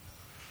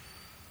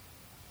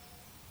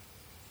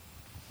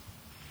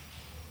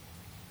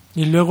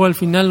 Y luego al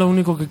final lo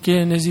único que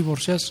quieren es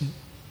divorciarse.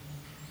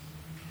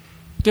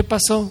 ¿Qué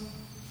pasó?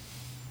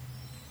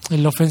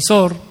 El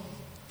ofensor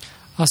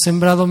ha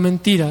sembrado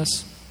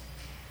mentiras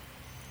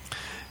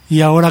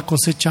y ahora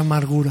cosecha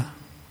amargura,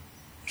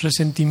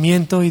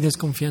 resentimiento y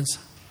desconfianza.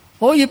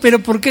 Oye,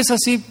 pero ¿por qué es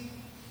así?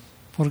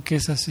 Porque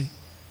es así.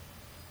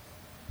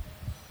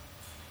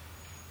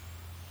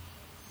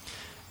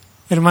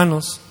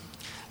 Hermanos,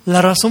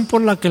 la razón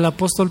por la que el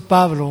apóstol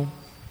Pablo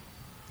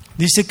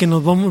dice que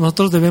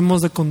nosotros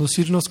debemos de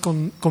conducirnos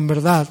con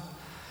verdad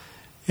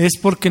es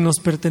porque nos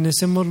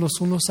pertenecemos los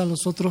unos a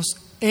los otros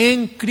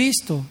en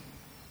Cristo.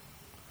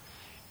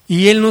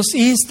 Y Él nos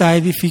insta a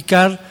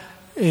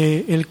edificar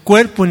el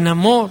cuerpo en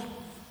amor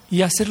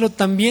y hacerlo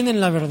también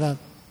en la verdad.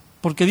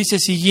 Porque dice,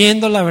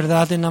 siguiendo la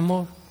verdad en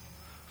amor,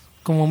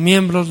 como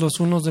miembros los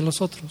unos de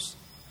los otros,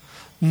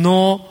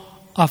 no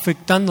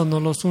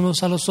afectándonos los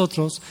unos a los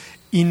otros,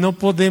 y no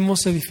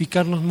podemos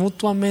edificarnos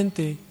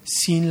mutuamente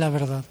sin la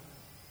verdad.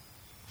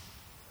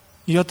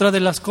 Y otra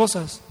de las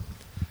cosas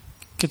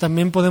que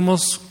también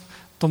podemos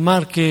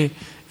tomar, que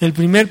el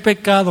primer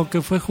pecado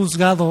que fue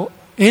juzgado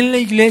en la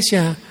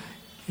iglesia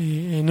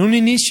en un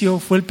inicio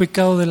fue el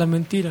pecado de la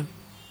mentira.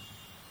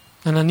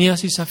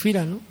 Ananías y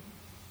Zafira, ¿no?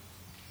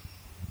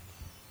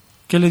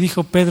 ¿Qué le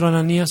dijo Pedro a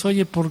Ananías?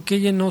 Oye, ¿por qué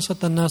llenó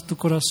Satanás tu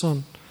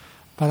corazón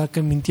para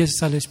que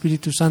mintieses al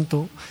Espíritu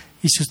Santo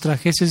y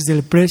sustrajeses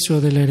del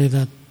precio de la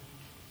heredad?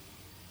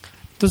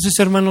 Entonces,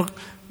 hermano,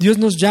 Dios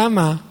nos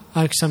llama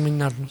a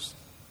examinarnos.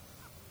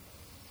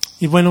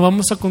 Y bueno,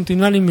 vamos a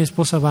continuar y mi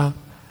esposa va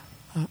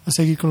a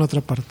seguir con la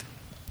otra parte.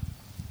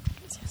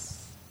 Gracias.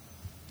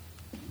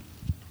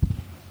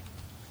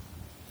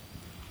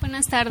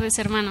 Buenas tardes,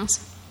 hermanos.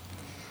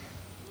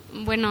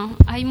 Bueno,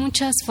 hay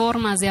muchas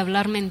formas de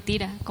hablar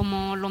mentira.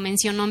 Como lo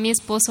mencionó mi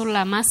esposo,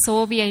 la más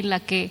obvia y la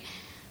que,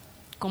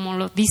 como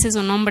lo dice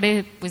su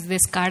nombre, pues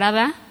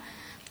descarada,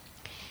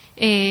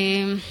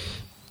 pues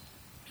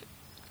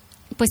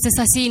es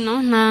así,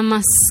 ¿no? Nada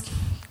más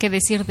que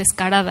decir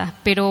descarada.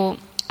 Pero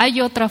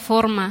hay otra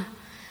forma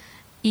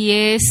y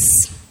es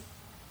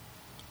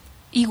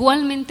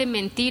igualmente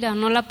mentira,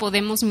 no la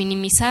podemos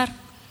minimizar,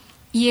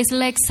 y es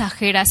la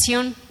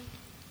exageración.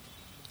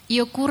 Y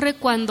ocurre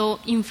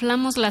cuando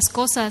inflamos las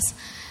cosas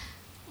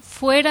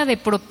fuera de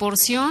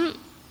proporción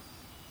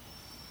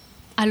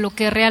a lo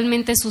que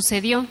realmente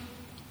sucedió.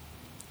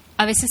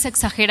 A veces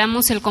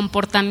exageramos el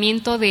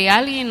comportamiento de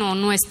alguien o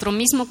nuestro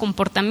mismo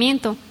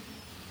comportamiento.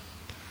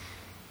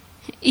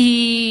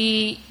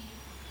 Y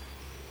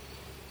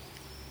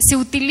se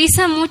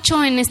utiliza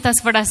mucho en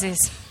estas frases.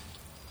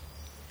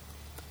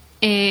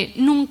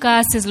 Nunca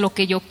haces lo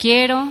que yo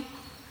quiero,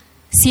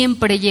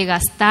 siempre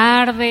llegas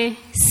tarde,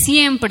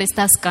 siempre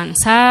estás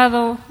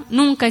cansado,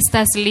 nunca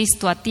estás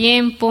listo a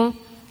tiempo,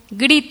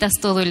 gritas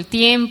todo el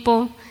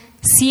tiempo,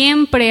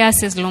 siempre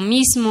haces lo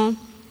mismo,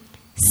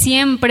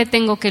 siempre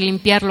tengo que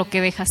limpiar lo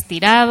que dejas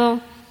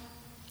tirado.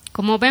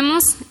 Como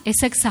vemos, es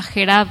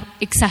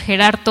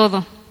exagerar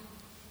todo.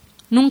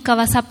 Nunca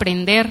vas a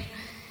aprender.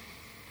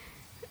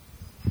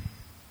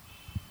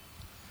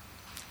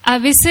 A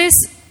veces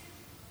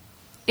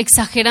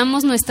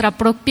exageramos nuestra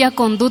propia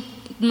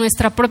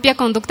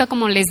conducta,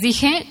 como les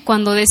dije,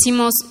 cuando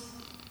decimos,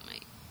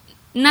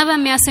 nada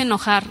me hace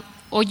enojar,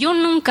 o yo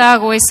nunca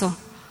hago eso,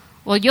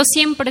 o yo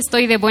siempre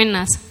estoy de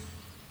buenas,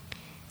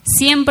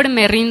 siempre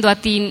me rindo a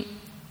ti.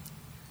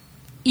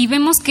 Y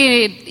vemos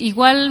que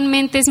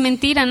igualmente es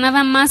mentira,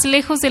 nada más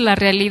lejos de la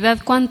realidad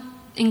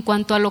en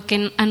cuanto a lo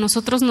que a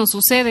nosotros nos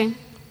sucede.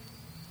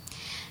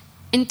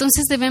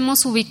 Entonces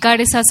debemos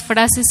ubicar esas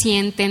frases y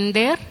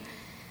entender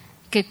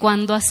que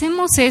cuando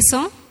hacemos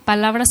eso,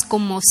 palabras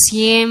como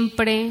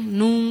siempre,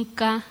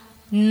 nunca,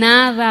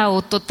 nada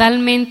o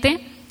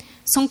totalmente,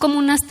 son como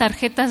unas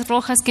tarjetas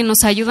rojas que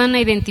nos ayudan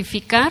a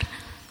identificar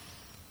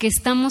que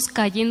estamos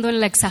cayendo en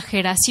la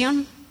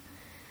exageración,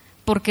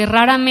 porque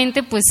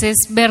raramente pues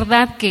es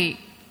verdad que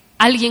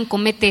alguien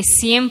comete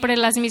siempre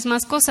las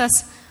mismas cosas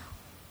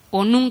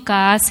o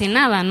nunca hace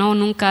nada, ¿no?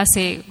 Nunca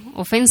hace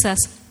ofensas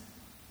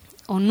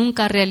o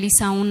nunca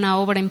realiza una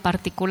obra en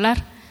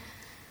particular.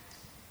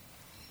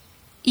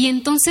 Y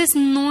entonces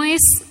no es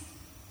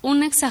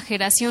una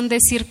exageración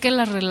decir que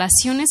las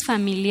relaciones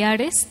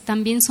familiares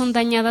también son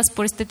dañadas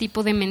por este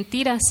tipo de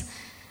mentiras,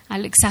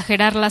 al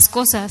exagerar las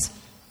cosas.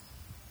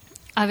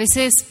 A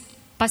veces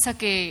pasa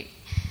que,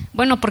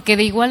 porque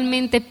de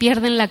igualmente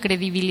pierden la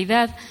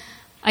credibilidad.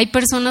 Hay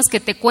personas que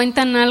te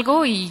cuentan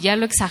algo y ya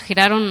lo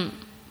exageraron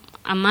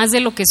a más de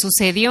lo que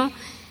sucedió,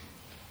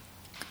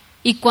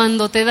 y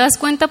cuando te das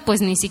cuenta,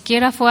 pues ni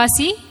siquiera fue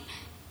así,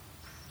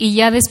 y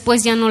ya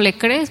después ya no le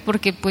crees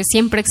porque pues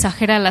siempre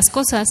exagera las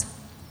cosas.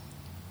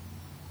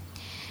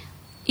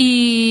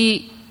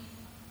 Y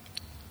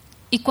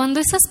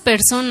cuando esas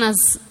personas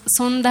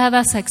son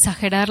dadas a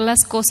exagerar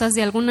las cosas,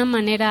 de alguna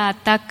manera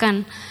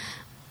atacan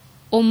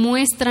o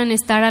muestran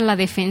estar a la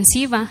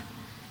defensiva,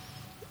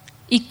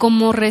 y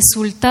como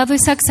resultado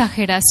esa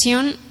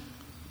exageración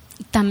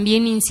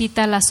también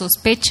incita a la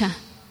sospecha.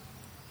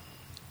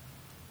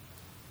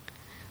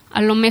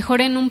 A lo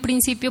mejor en un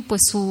principio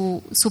pues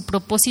su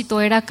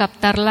propósito era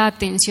captar la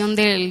atención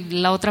de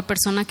la otra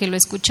persona que lo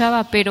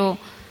escuchaba, pero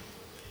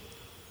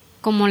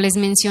como les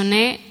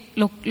mencioné,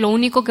 lo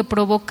único que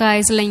provoca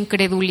es la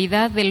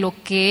incredulidad de lo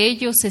que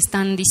ellos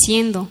están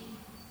diciendo.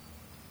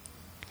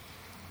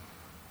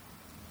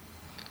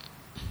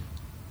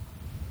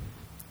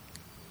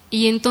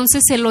 Y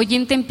entonces el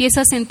oyente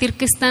empieza a sentir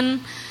que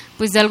están,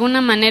 pues de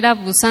alguna manera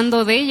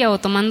abusando de ella o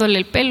tomándole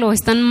el pelo,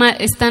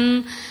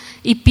 están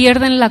y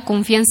pierden la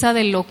confianza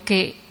de lo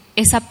que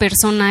esa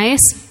persona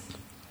es.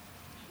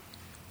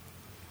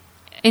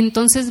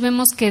 Entonces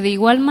vemos que de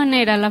igual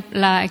manera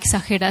la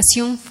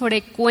exageración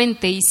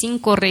frecuente y sin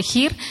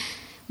corregir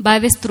va a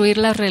destruir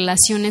las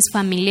relaciones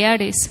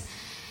familiares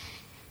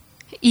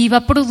y va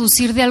a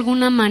producir de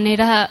alguna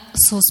manera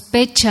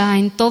sospecha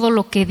en todo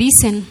lo que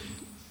dicen.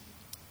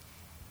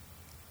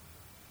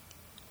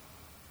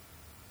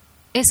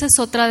 Esa es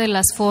otra de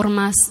las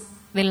formas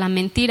de la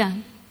mentira.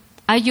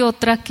 Hay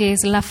otra que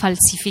es la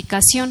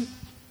falsificación.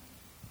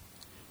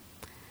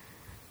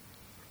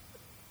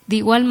 De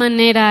igual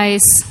manera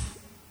es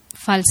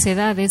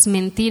falsedad, es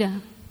mentira.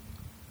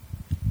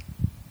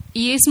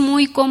 Y es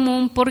muy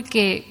común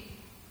porque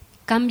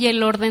cambia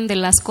el orden de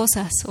las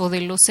cosas o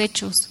de los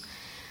hechos.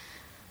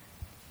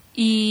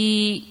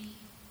 Y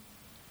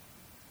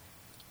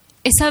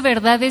esa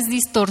verdad es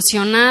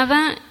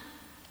distorsionada,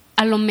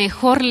 a lo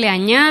mejor le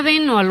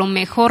añaden o a lo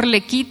mejor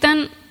le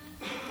quitan,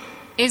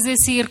 es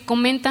decir,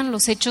 comentan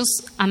los hechos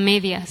a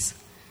medias.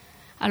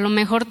 A lo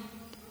mejor,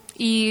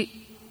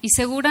 y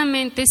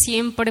seguramente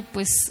siempre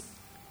pues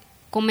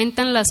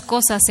comentan las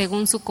cosas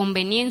según su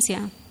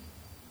conveniencia.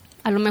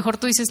 A lo mejor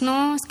tú dices,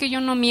 no, es que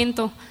yo no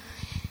miento.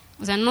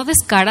 O sea, no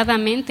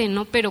descaradamente,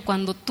 ¿no? Pero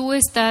cuando tú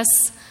estás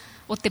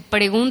o te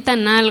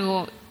preguntan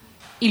algo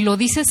y lo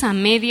dices a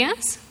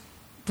medias,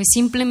 pues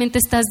simplemente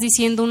estás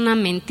diciendo una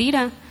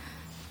mentira.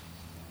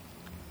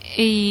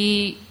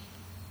 Y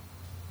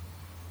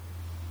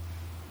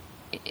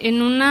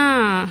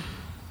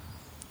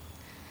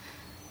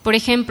por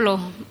ejemplo,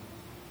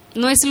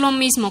 no es lo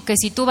mismo que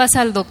si tú vas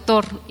al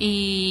doctor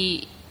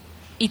y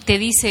te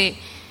dice,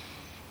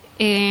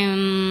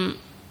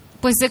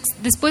 pues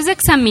después de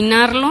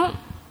examinarlo,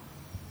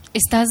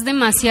 estás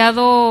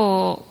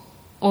demasiado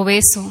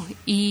obeso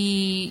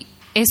y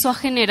eso ha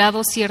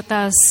generado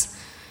ciertos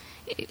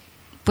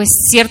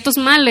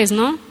males,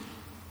 ¿no?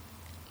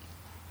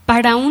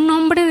 Para un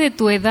hombre de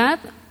tu edad,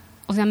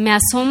 o sea, me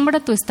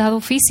asombra tu estado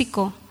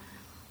físico.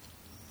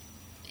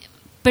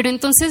 Pero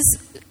entonces,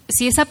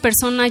 si esa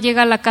persona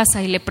llega a la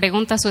casa y le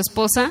pregunta a su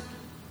esposa,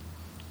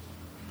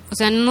 o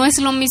sea, no es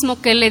lo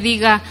mismo que él le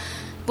diga,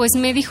 pues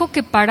me dijo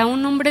que para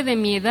un hombre de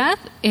mi edad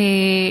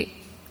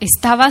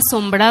estaba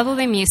asombrado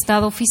de mi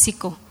estado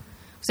físico.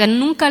 O sea,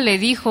 nunca le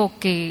dijo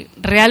que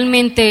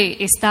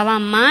realmente estaba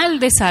mal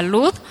de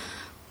salud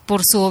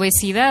por su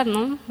obesidad,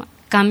 ¿no?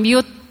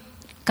 Cambió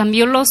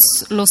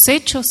los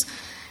hechos,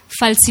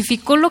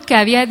 falsificó lo que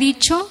había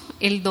dicho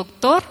el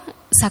doctor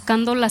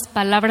sacando las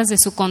palabras de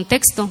su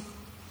contexto.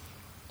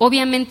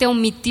 Obviamente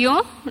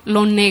omitió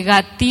lo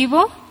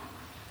negativo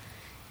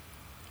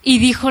y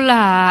dijo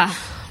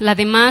lo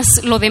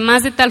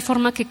demás de tal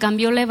forma que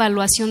cambió la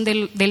evaluación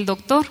del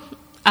doctor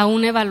a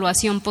una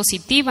evaluación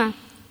positiva.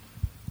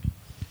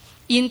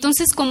 Y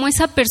entonces, como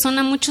esa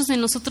persona, muchos de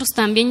nosotros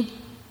también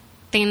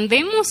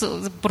tendemos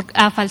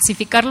a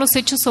falsificar los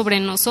hechos sobre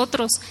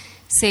nosotros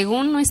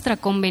según nuestra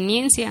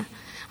conveniencia,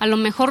 a lo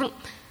mejor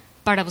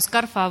para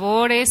buscar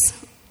favores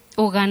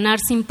o ganar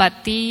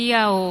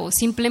simpatía o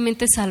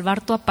simplemente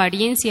salvar tu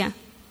apariencia.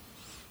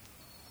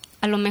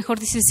 A lo mejor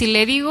dices, si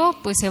le digo,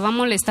 pues se va a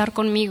molestar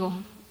conmigo.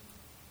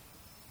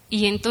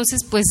 Y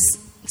entonces, pues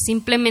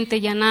simplemente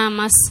ya nada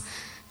más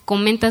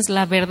comentas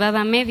la verdad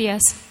a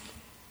medias.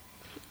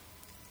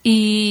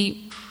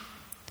 Y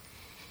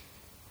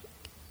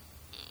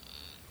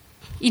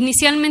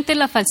inicialmente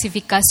la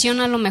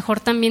falsificación a lo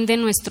mejor también de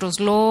nuestros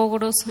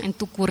logros en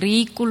tu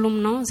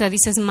currículum, ¿no? O sea,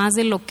 dices más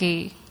de lo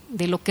que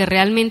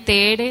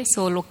realmente eres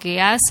o lo que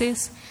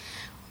haces.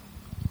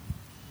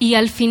 Y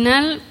al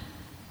final,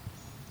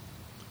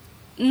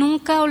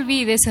 nunca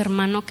olvides,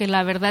 hermano, que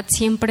la verdad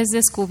siempre es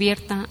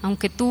descubierta.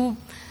 Aunque tú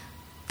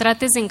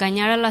trates de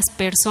engañar a las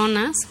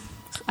personas,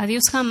 a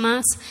Dios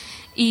jamás.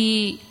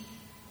 Y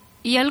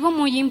algo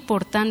muy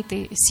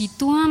importante, si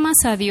tú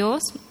amas a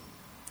Dios,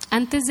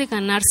 antes de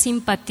ganar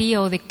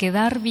simpatía o de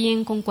quedar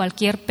bien con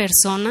cualquier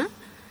persona,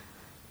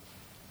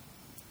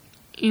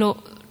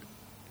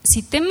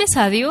 si temes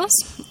a Dios,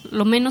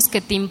 lo menos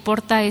que te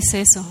importa es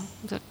eso,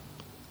 o sea,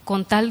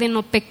 con tal de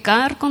no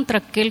pecar contra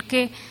aquel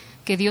que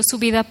dio su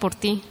vida por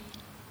ti.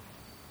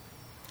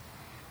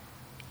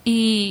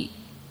 Y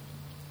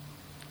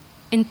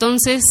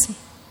entonces,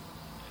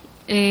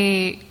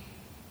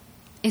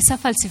 esa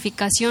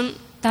falsificación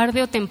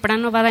tarde o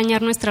temprano va a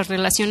dañar nuestras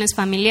relaciones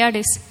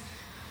familiares.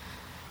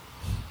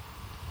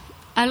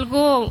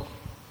 Algo,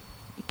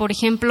 por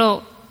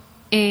ejemplo,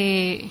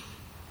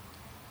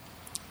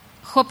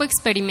 Job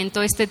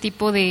experimentó este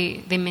tipo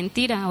de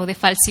mentira o de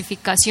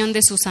falsificación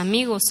de sus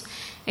amigos.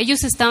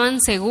 Ellos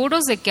estaban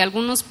seguros de que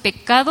algunos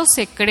pecados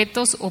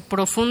secretos o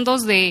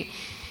profundos de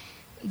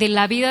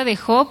la vida de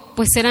Job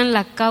pues eran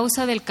la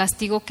causa del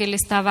castigo que él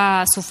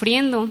estaba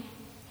sufriendo,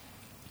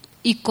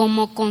 y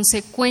como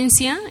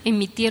consecuencia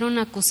emitieron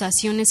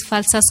acusaciones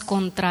falsas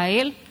contra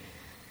él.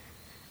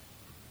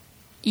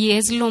 Y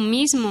es lo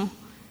mismo,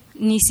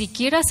 ni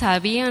siquiera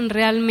sabían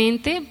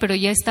realmente, pero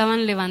ya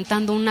estaban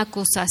levantando una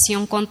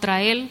acusación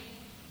contra él.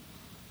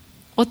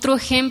 Otro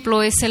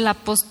ejemplo es el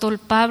apóstol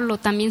Pablo,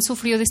 también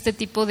sufrió de este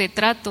tipo de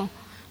trato,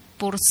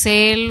 por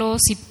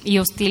celos y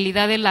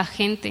hostilidad de la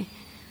gente.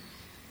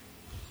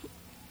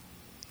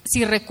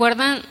 Si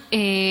recuerdan,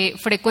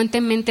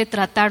 frecuentemente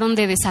trataron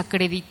de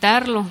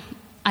desacreditarlo,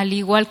 al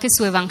igual que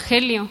su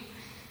evangelio,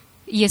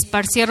 y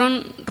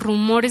esparcieron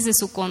rumores de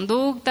su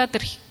conducta,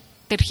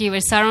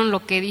 tergiversaron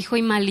lo que dijo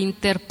y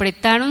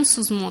malinterpretaron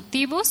sus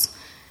motivos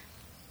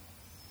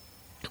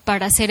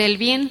para hacer el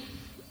bien.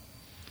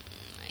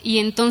 Y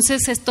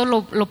entonces esto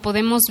lo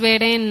podemos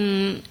ver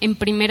en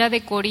Primera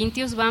de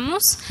Corintios,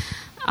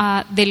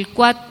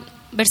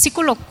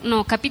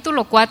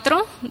 capítulo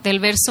 4, del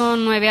verso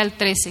 9 al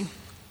 13.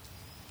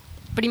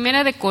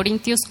 Primera de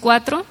Corintios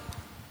 4,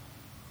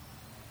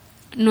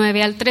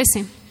 9 al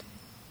 13.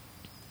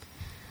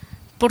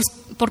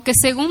 Porque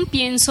según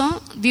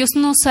pienso, Dios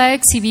nos ha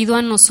exhibido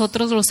a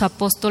nosotros los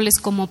apóstoles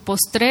como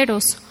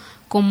postreros,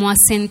 como a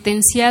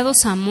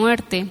sentenciados a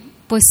muerte,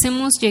 pues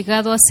hemos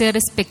llegado a ser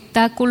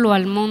espectáculo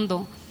al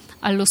mundo,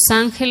 a los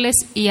ángeles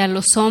y a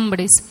los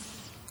hombres.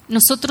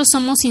 Nosotros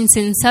somos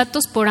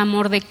insensatos por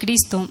amor de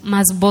Cristo,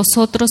 mas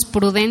vosotros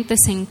prudentes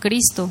en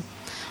Cristo.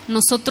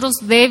 Nosotros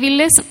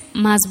débiles,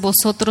 mas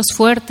vosotros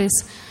fuertes.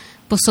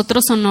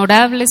 Vosotros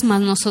honorables,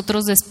 mas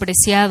nosotros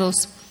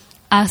despreciados.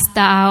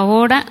 Hasta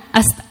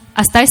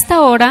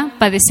esta hora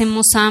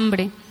padecemos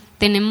hambre,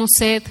 tenemos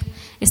sed,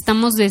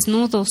 estamos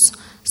desnudos,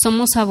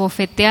 somos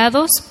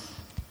abofeteados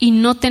y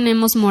no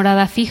tenemos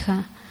morada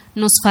fija.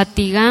 Nos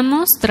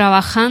fatigamos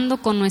trabajando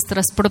con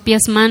nuestras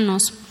propias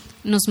manos,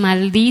 nos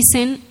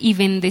maldicen y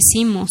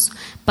bendecimos,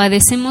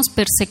 padecemos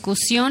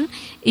persecución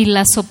y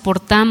la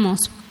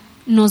soportamos,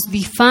 nos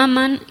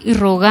difaman y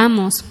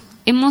rogamos.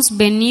 Hemos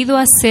venido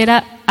a ser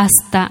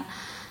hasta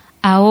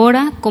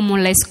ahora como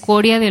la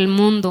escoria del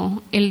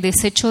mundo, el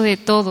desecho de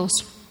todos.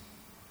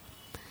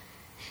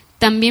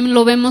 También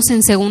lo vemos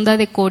en 2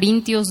 de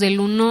Corintios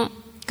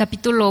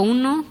capítulo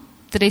 1,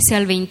 13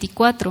 al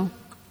 24.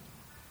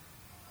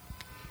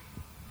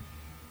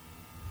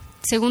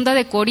 2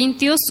 de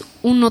Corintios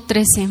 1,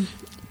 13.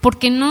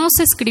 Porque no os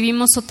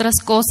escribimos otras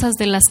cosas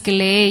de las que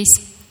leéis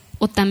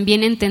o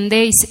también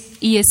entendéis,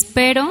 y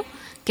espero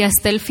que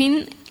hasta el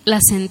fin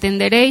las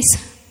entenderéis,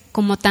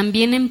 como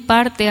también en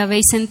parte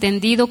habéis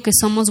entendido que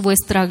somos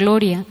vuestra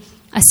gloria,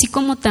 así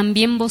como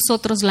también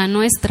vosotros la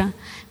nuestra,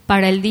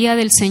 para el día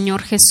del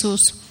Señor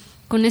Jesús.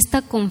 Con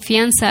esta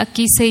confianza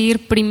quise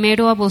ir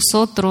primero a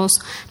vosotros,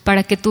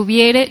 para que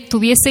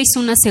tuvieseis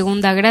una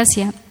segunda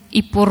gracia,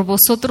 y por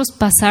vosotros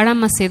pasar a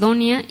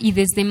Macedonia, y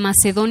desde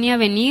Macedonia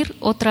venir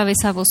otra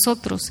vez a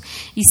vosotros,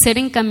 y ser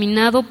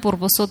encaminado por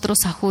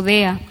vosotros a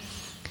Judea.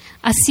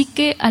 Así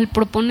que al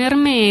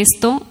proponerme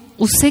esto,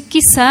 usé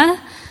quizá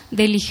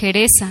de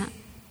ligereza,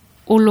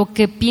 o lo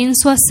que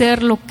pienso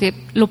hacer, lo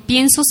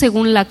pienso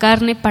según la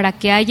carne, para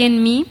que haya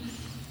en mí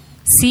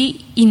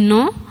sí y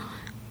no.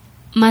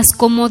 Mas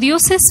como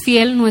Dios es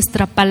fiel,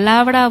 nuestra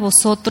palabra a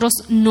vosotros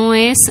no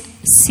es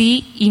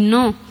sí y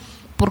no,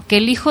 porque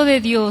el Hijo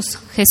de Dios,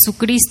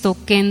 Jesucristo,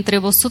 que entre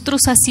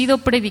vosotros ha sido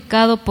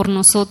predicado por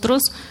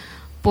nosotros,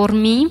 por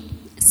mí,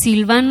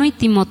 Silvano y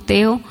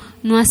Timoteo,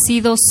 no ha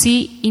sido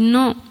sí y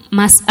no,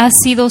 mas ha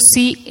sido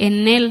sí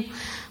en él,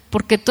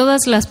 porque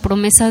todas las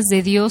promesas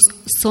de Dios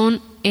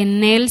son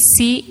en él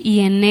sí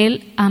y en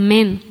él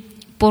amén,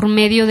 por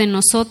medio de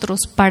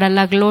nosotros, para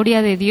la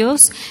gloria de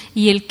Dios,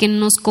 y el que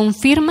nos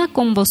confirma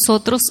con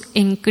vosotros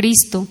en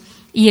Cristo,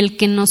 y el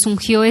que nos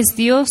ungió es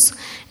Dios,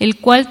 el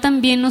cual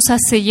también nos ha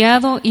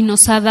sellado y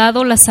nos ha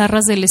dado las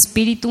arras del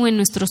Espíritu en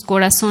nuestros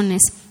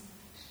corazones.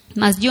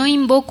 Mas yo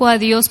invoco a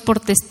Dios por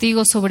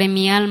testigo sobre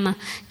mi alma,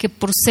 que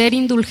por ser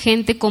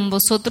indulgente con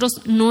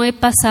vosotros no he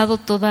pasado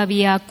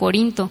todavía a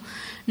Corinto.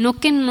 No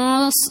que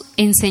nos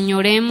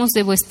enseñoremos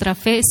de vuestra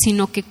fe,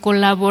 sino que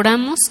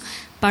colaboramos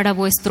para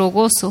vuestro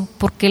gozo,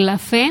 porque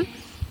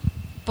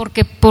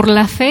por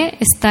la fe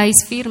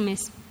estáis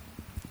firmes.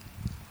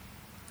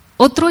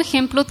 Otro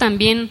ejemplo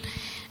también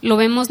lo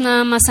vemos,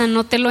 nada más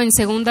anótelo, en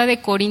 2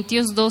 de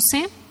Corintios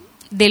 12,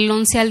 del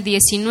 11 al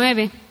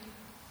 19.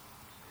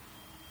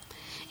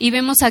 Y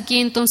vemos aquí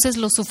entonces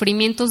los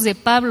sufrimientos de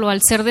Pablo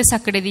al ser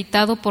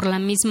desacreditado por la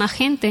misma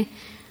gente.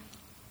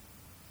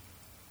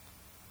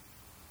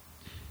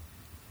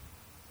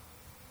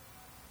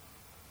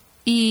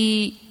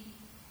 Y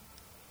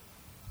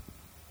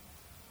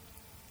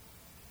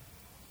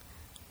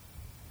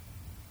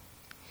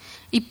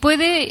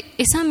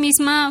esa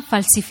misma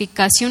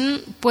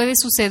falsificación puede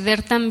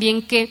suceder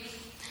también, que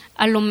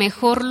a lo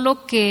mejor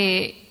lo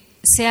que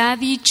se ha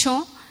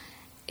dicho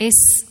es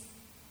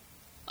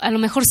a lo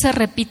mejor se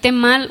repite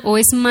mal o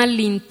es mal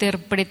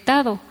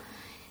interpretado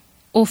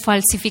o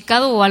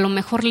falsificado, o a lo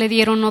mejor le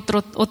dieron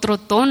otro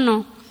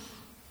tono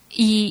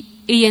y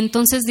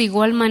entonces de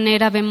igual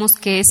manera vemos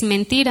que es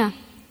mentira.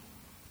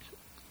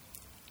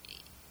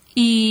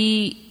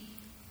 Y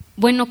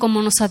bueno,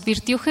 como nos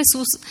advirtió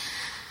Jesús,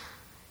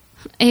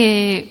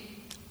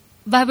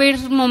 va a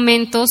haber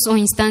momentos o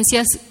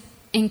instancias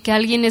en que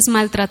alguien es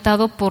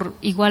maltratado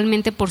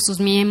igualmente por sus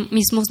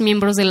mismos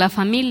miembros de la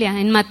familia.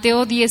 En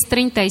Mateo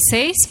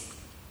 10:36,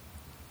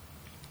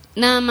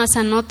 nada más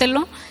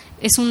anótelo,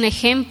 es un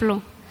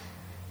ejemplo.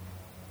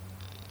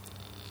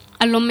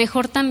 A lo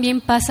mejor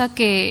también pasa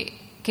que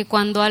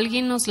cuando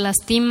alguien nos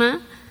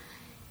lastima,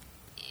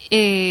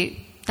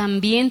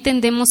 también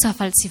tendemos a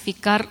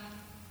falsificar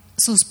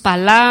sus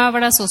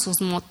palabras o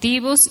sus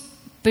motivos,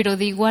 pero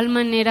de igual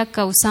manera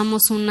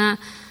causamos una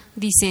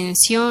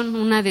disensión,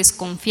 una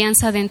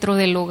desconfianza dentro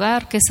del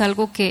hogar, que es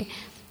algo que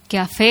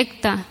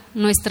afecta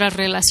nuestras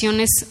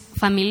relaciones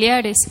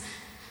familiares.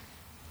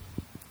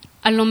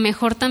 A lo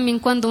mejor también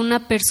cuando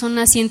una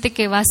persona siente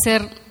que va a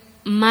ser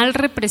mal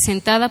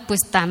representada,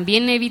 pues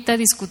también evita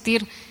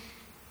discutir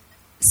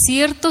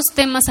ciertos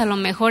temas a lo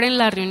mejor en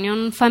la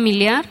reunión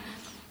familiar,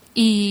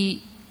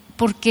 y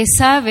porque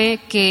sabe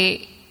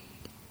que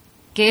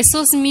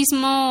esos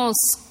mismos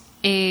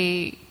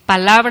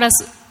palabras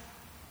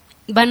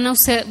van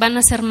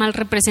a ser mal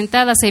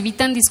representadas.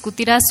 Evitan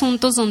discutir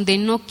asuntos donde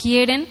no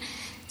quieren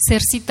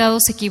ser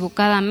citados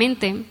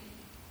equivocadamente.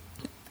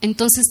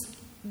 Entonces,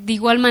 de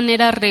igual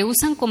manera,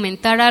 rehúsan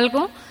comentar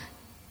algo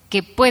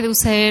que puede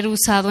ser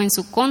usado en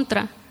su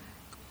contra.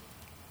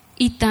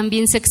 Y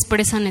también se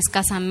expresan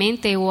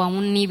escasamente o a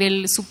un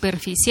nivel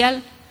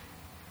superficial.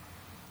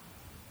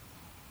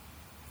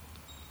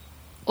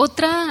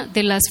 Otra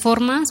de las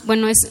formas,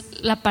 es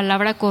la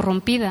palabra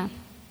corrompida.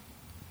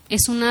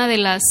 Es una de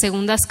las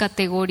segundas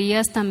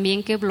categorías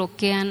también que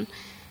bloquean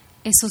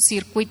esos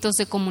circuitos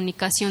de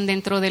comunicación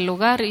dentro del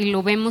hogar, y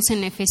lo vemos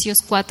en Efesios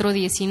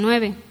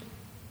 4:19.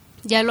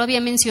 Ya lo había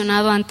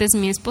mencionado antes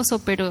mi esposo,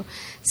 pero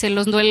se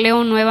los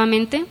leo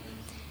nuevamente.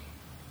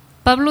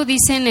 Pablo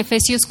dice en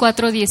Efesios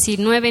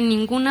 4:19: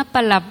 ninguna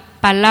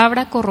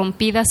palabra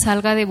corrompida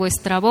salga de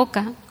vuestra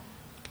boca.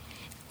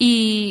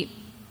 Y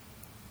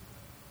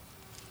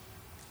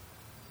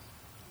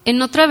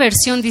en otra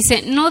versión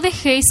dice: no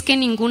dejéis que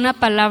ninguna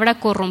palabra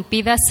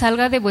corrompida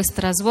salga de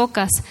vuestras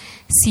bocas,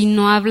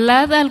 sino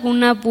hablad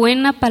alguna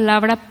buena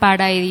palabra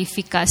para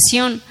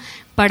edificación,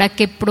 para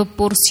que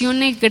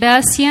proporcione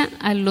gracia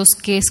a los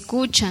que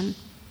escuchan.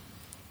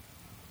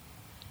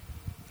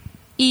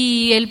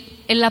 Y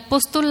el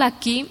apóstol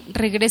aquí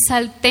regresa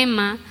al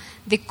tema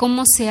de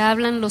cómo se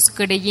hablan los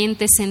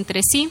creyentes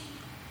entre sí.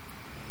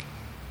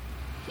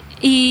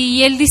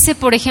 Y él dice,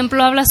 por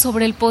ejemplo, habla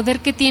sobre el poder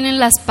que tienen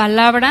las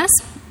palabras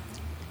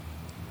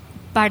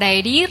para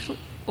herir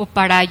o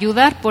para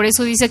ayudar. Por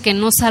eso dice que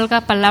no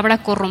salga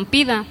palabra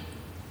corrompida.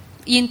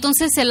 Y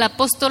entonces el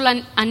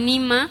apóstol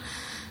anima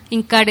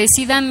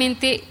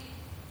encarecidamente,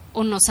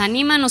 o nos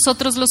anima a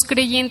nosotros los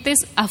creyentes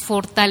a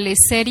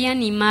fortalecer y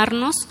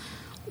animarnos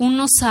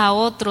unos a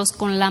otros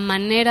con la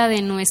manera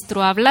de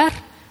nuestro hablar.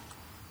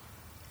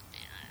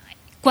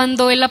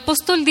 Cuando el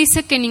apóstol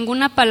dice que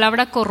ninguna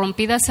palabra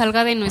corrompida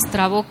salga de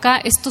nuestra boca,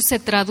 esto se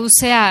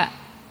traduce a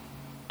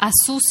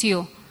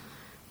sucio,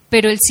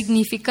 pero el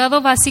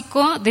significado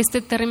básico de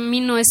este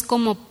término es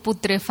como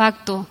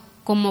putrefacto,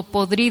 como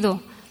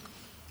podrido,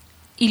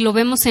 y lo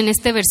vemos en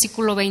este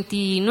versículo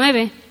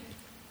 29.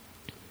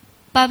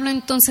 Pablo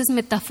entonces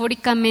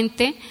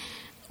metafóricamente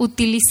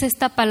utiliza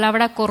esta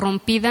palabra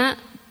corrompida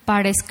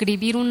para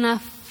escribir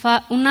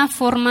una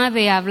forma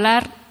de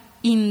hablar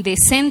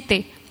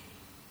indecente,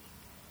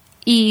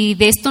 y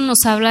de esto nos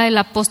habla el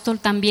apóstol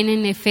también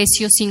en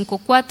Efesios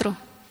 5:4.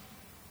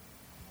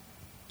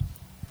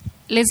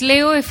 Les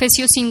leo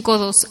Efesios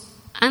 5:2.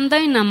 Anda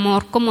en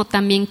amor como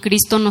también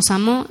Cristo nos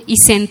amó y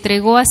se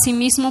entregó a sí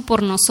mismo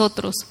por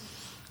nosotros,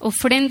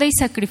 ofrenda y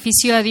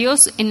sacrificio a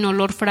Dios en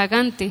olor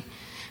fragante.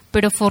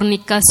 Pero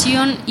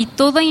fornicación y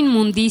toda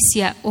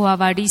inmundicia o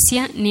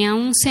avaricia ni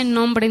aun se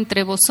nombre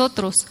entre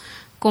vosotros,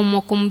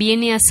 como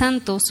conviene a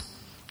santos,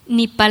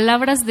 ni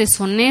palabras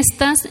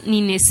deshonestas,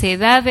 ni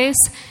necedades,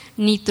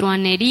 ni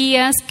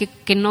truhanerías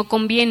que no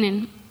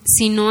convienen,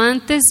 sino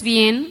antes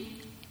bien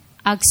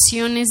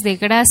acciones de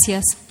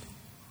gracias.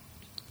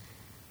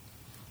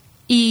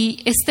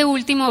 Y este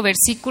último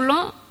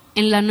versículo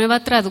en la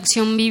Nueva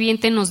Traducción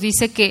Viviente nos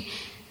dice que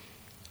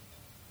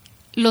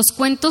los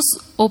cuentos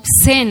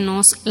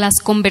obscenos, las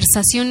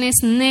conversaciones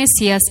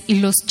necias y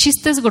los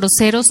chistes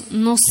groseros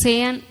no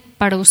sean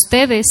para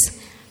ustedes.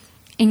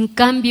 En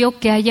cambio,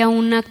 que haya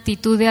una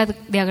actitud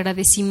de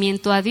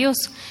agradecimiento a Dios.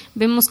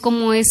 Vemos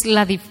cómo es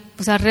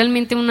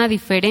realmente una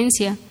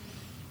diferencia.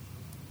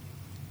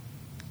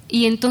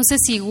 Y entonces,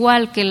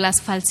 igual que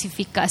las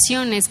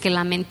falsificaciones, que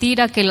la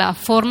mentira, que la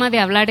forma de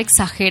hablar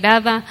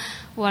exagerada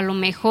o a lo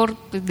mejor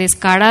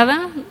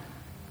descarada,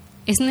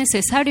 es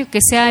necesario que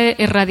sea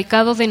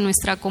erradicado de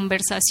nuestra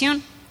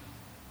conversación.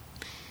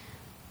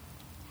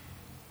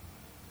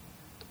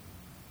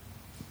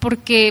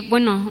 porque,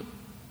 bueno,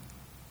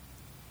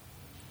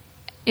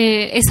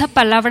 esa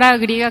palabra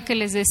griega que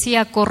les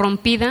decía,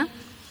 corrompida,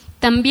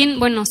 también,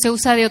 bueno, se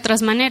usa de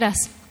otras maneras.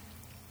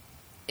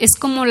 Es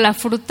como la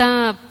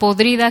fruta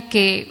podrida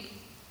que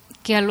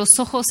a los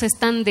ojos es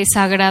tan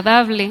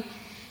desagradable,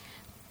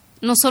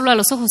 no solo a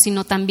los ojos,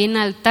 sino también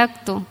al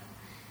tacto.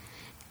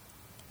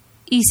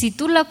 Y si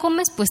tú la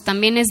comes, pues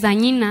también es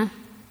dañina.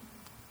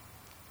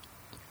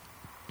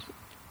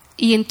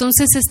 Y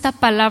entonces esta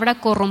palabra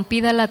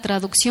corrompida, la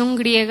traducción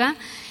griega,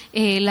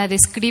 la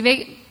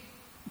describe,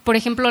 por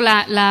ejemplo,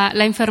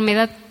 la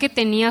enfermedad que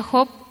tenía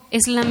Job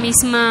es la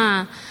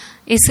misma,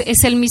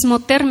 es el mismo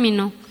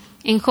término.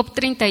 En Job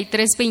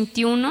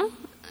 33:21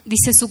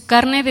 dice: su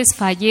carne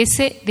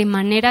desfallece de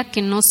manera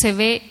que no se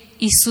ve,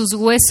 y sus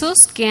huesos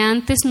que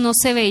antes no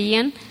se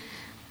veían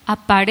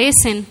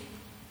aparecen.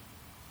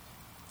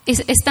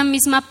 Esta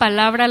misma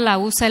palabra la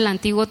usa el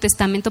Antiguo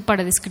Testamento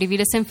para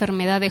describir esa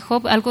enfermedad de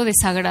Job, algo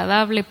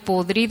desagradable,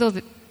 podrido.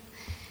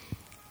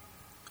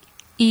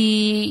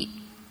 Y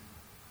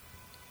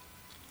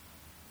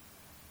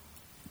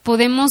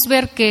podemos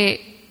ver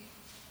que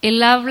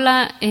el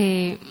habla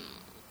en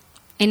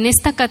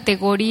esta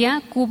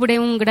categoría cubre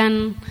un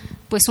gran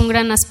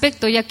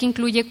aspecto, ya que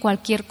incluye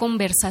cualquier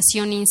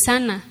conversación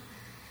insana,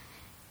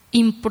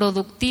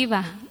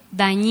 improductiva,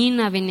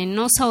 dañina,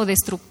 venenosa o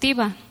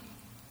destructiva.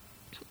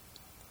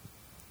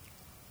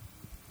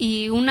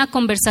 Y una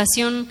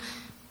conversación,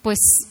 pues,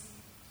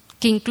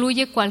 que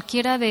incluye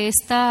cualquiera de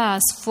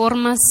estas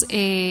formas,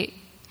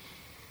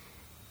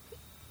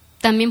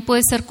 también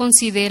puede ser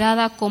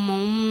considerada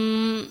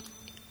como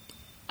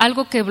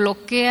algo que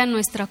bloquea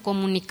nuestra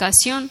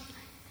comunicación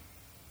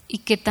y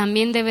que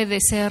también debe de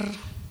ser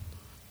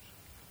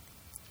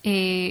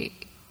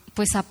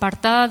pues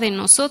apartada de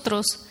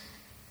nosotros.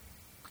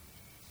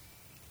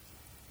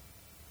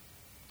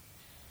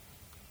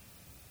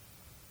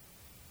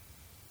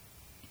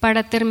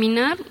 Para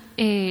terminar,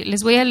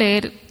 les voy a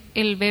leer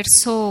el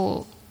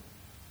versículo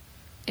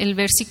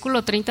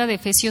 30 de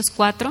Efesios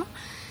 4,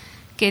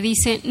 que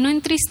dice: no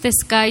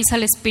entristezcáis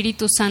al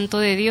Espíritu Santo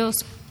de Dios,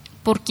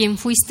 por quien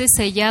fuiste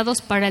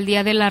sellados para el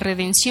día de la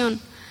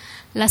redención.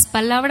 Las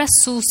palabras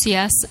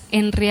sucias,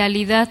 en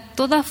realidad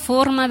toda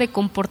forma de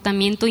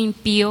comportamiento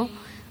impío,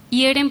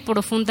 hieren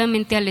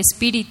profundamente al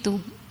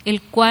Espíritu,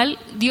 el cual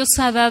Dios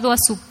ha dado a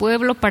su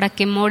pueblo para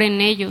que more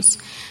en ellos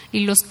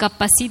y los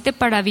capacite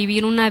para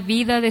vivir una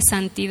vida de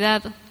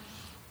santidad.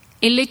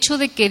 El hecho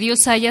de que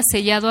Dios haya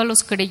sellado a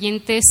los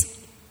creyentes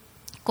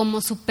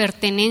como su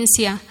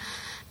pertenencia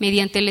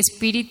mediante el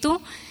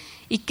Espíritu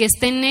y que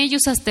esté en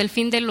ellos hasta el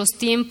fin de los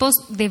tiempos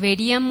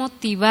debería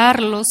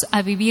motivarlos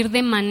a vivir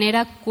de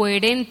manera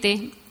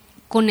coherente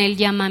con el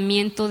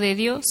llamamiento de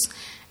Dios.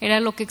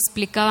 Era lo que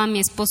explicaba mi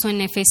esposo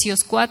en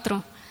Efesios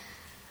 4.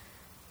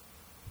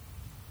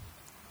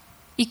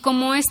 Y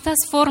como estas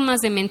formas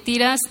de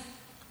mentiras,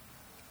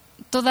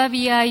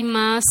 todavía hay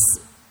más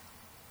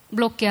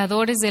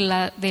bloqueadores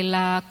de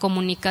la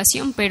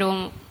comunicación,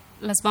 pero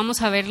las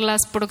vamos a ver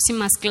las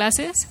próximas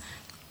clases.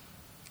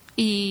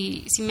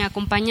 Y si me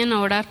acompañan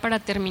a orar para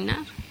terminar.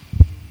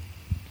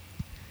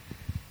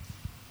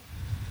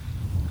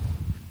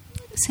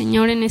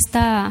 Señor, en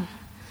esta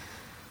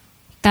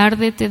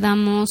tarde te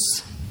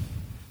damos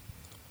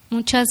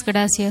muchas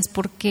gracias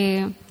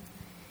porque,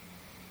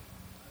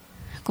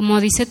 como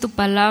dice tu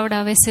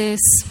palabra, a veces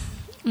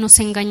nos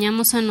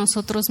engañamos a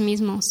nosotros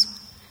mismos.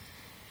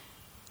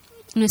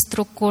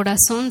 Nuestro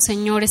corazón,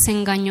 Señor, es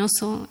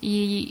engañoso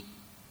y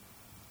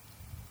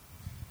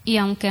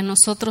aunque a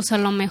nosotros a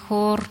lo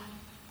mejor,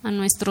 a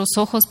nuestros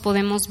ojos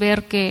podemos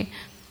ver que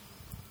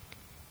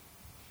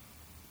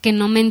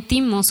no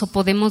mentimos, o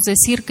podemos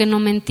decir que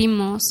no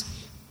mentimos,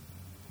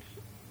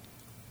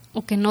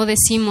 o que no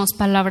decimos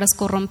palabras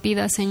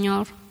corrompidas,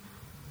 Señor,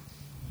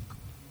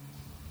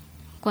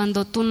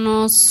 cuando tú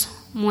nos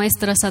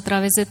muestras a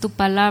través de tu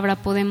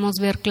palabra, podemos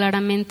ver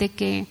claramente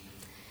que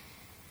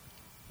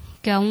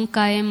aún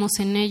caemos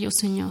en ello,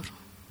 Señor.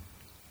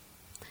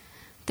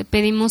 Te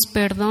pedimos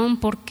perdón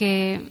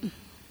porque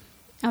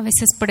a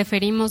veces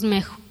preferimos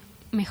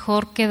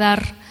mejor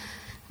quedar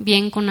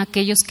bien con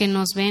aquellos que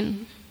nos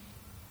ven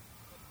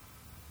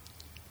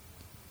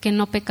que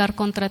no pecar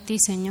contra ti,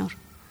 Señor.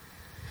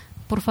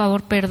 Por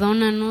favor,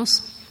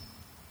 perdónanos.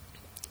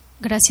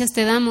 Gracias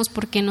te damos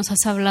porque nos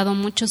has hablado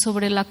mucho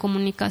sobre la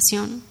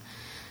comunicación,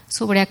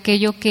 sobre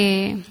aquello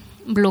que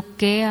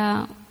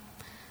bloquea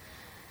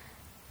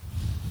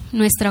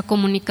nuestra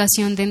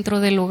comunicación dentro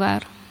del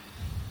hogar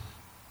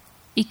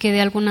y que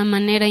de alguna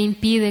manera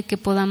impide que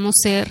podamos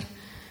ser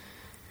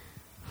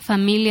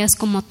familias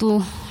como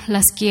tú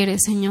las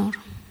quieres, Señor,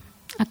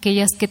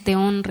 aquellas que te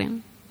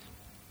honren.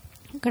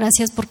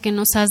 Gracias porque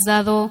nos has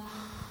dado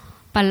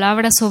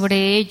palabras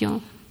sobre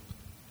ello,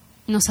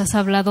 nos has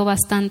hablado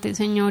bastante,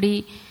 Señor,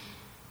 y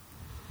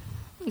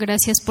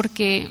gracias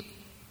porque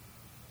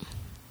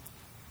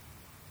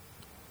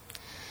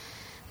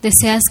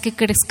deseas que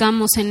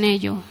crezcamos en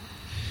ello.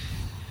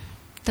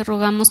 Te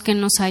rogamos que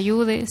nos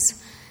ayudes,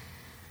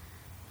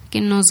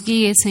 que nos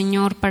guíes,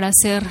 Señor, para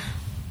ser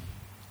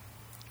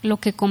lo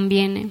que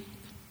conviene.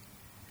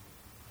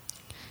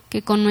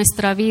 Que con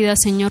nuestra vida,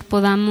 Señor,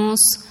 podamos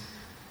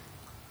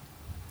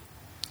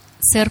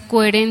ser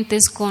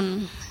coherentes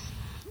con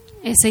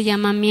ese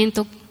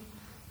llamamiento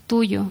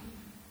tuyo.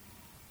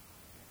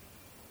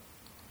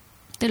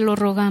 Te lo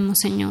rogamos,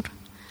 Señor.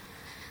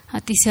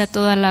 A ti sea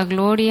toda la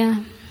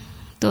gloria,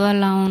 toda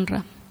la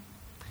honra.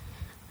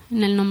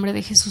 En el nombre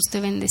de Jesús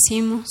te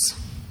bendecimos.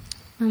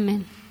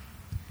 Amén.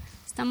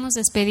 Estamos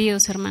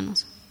despedidos,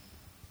 hermanos.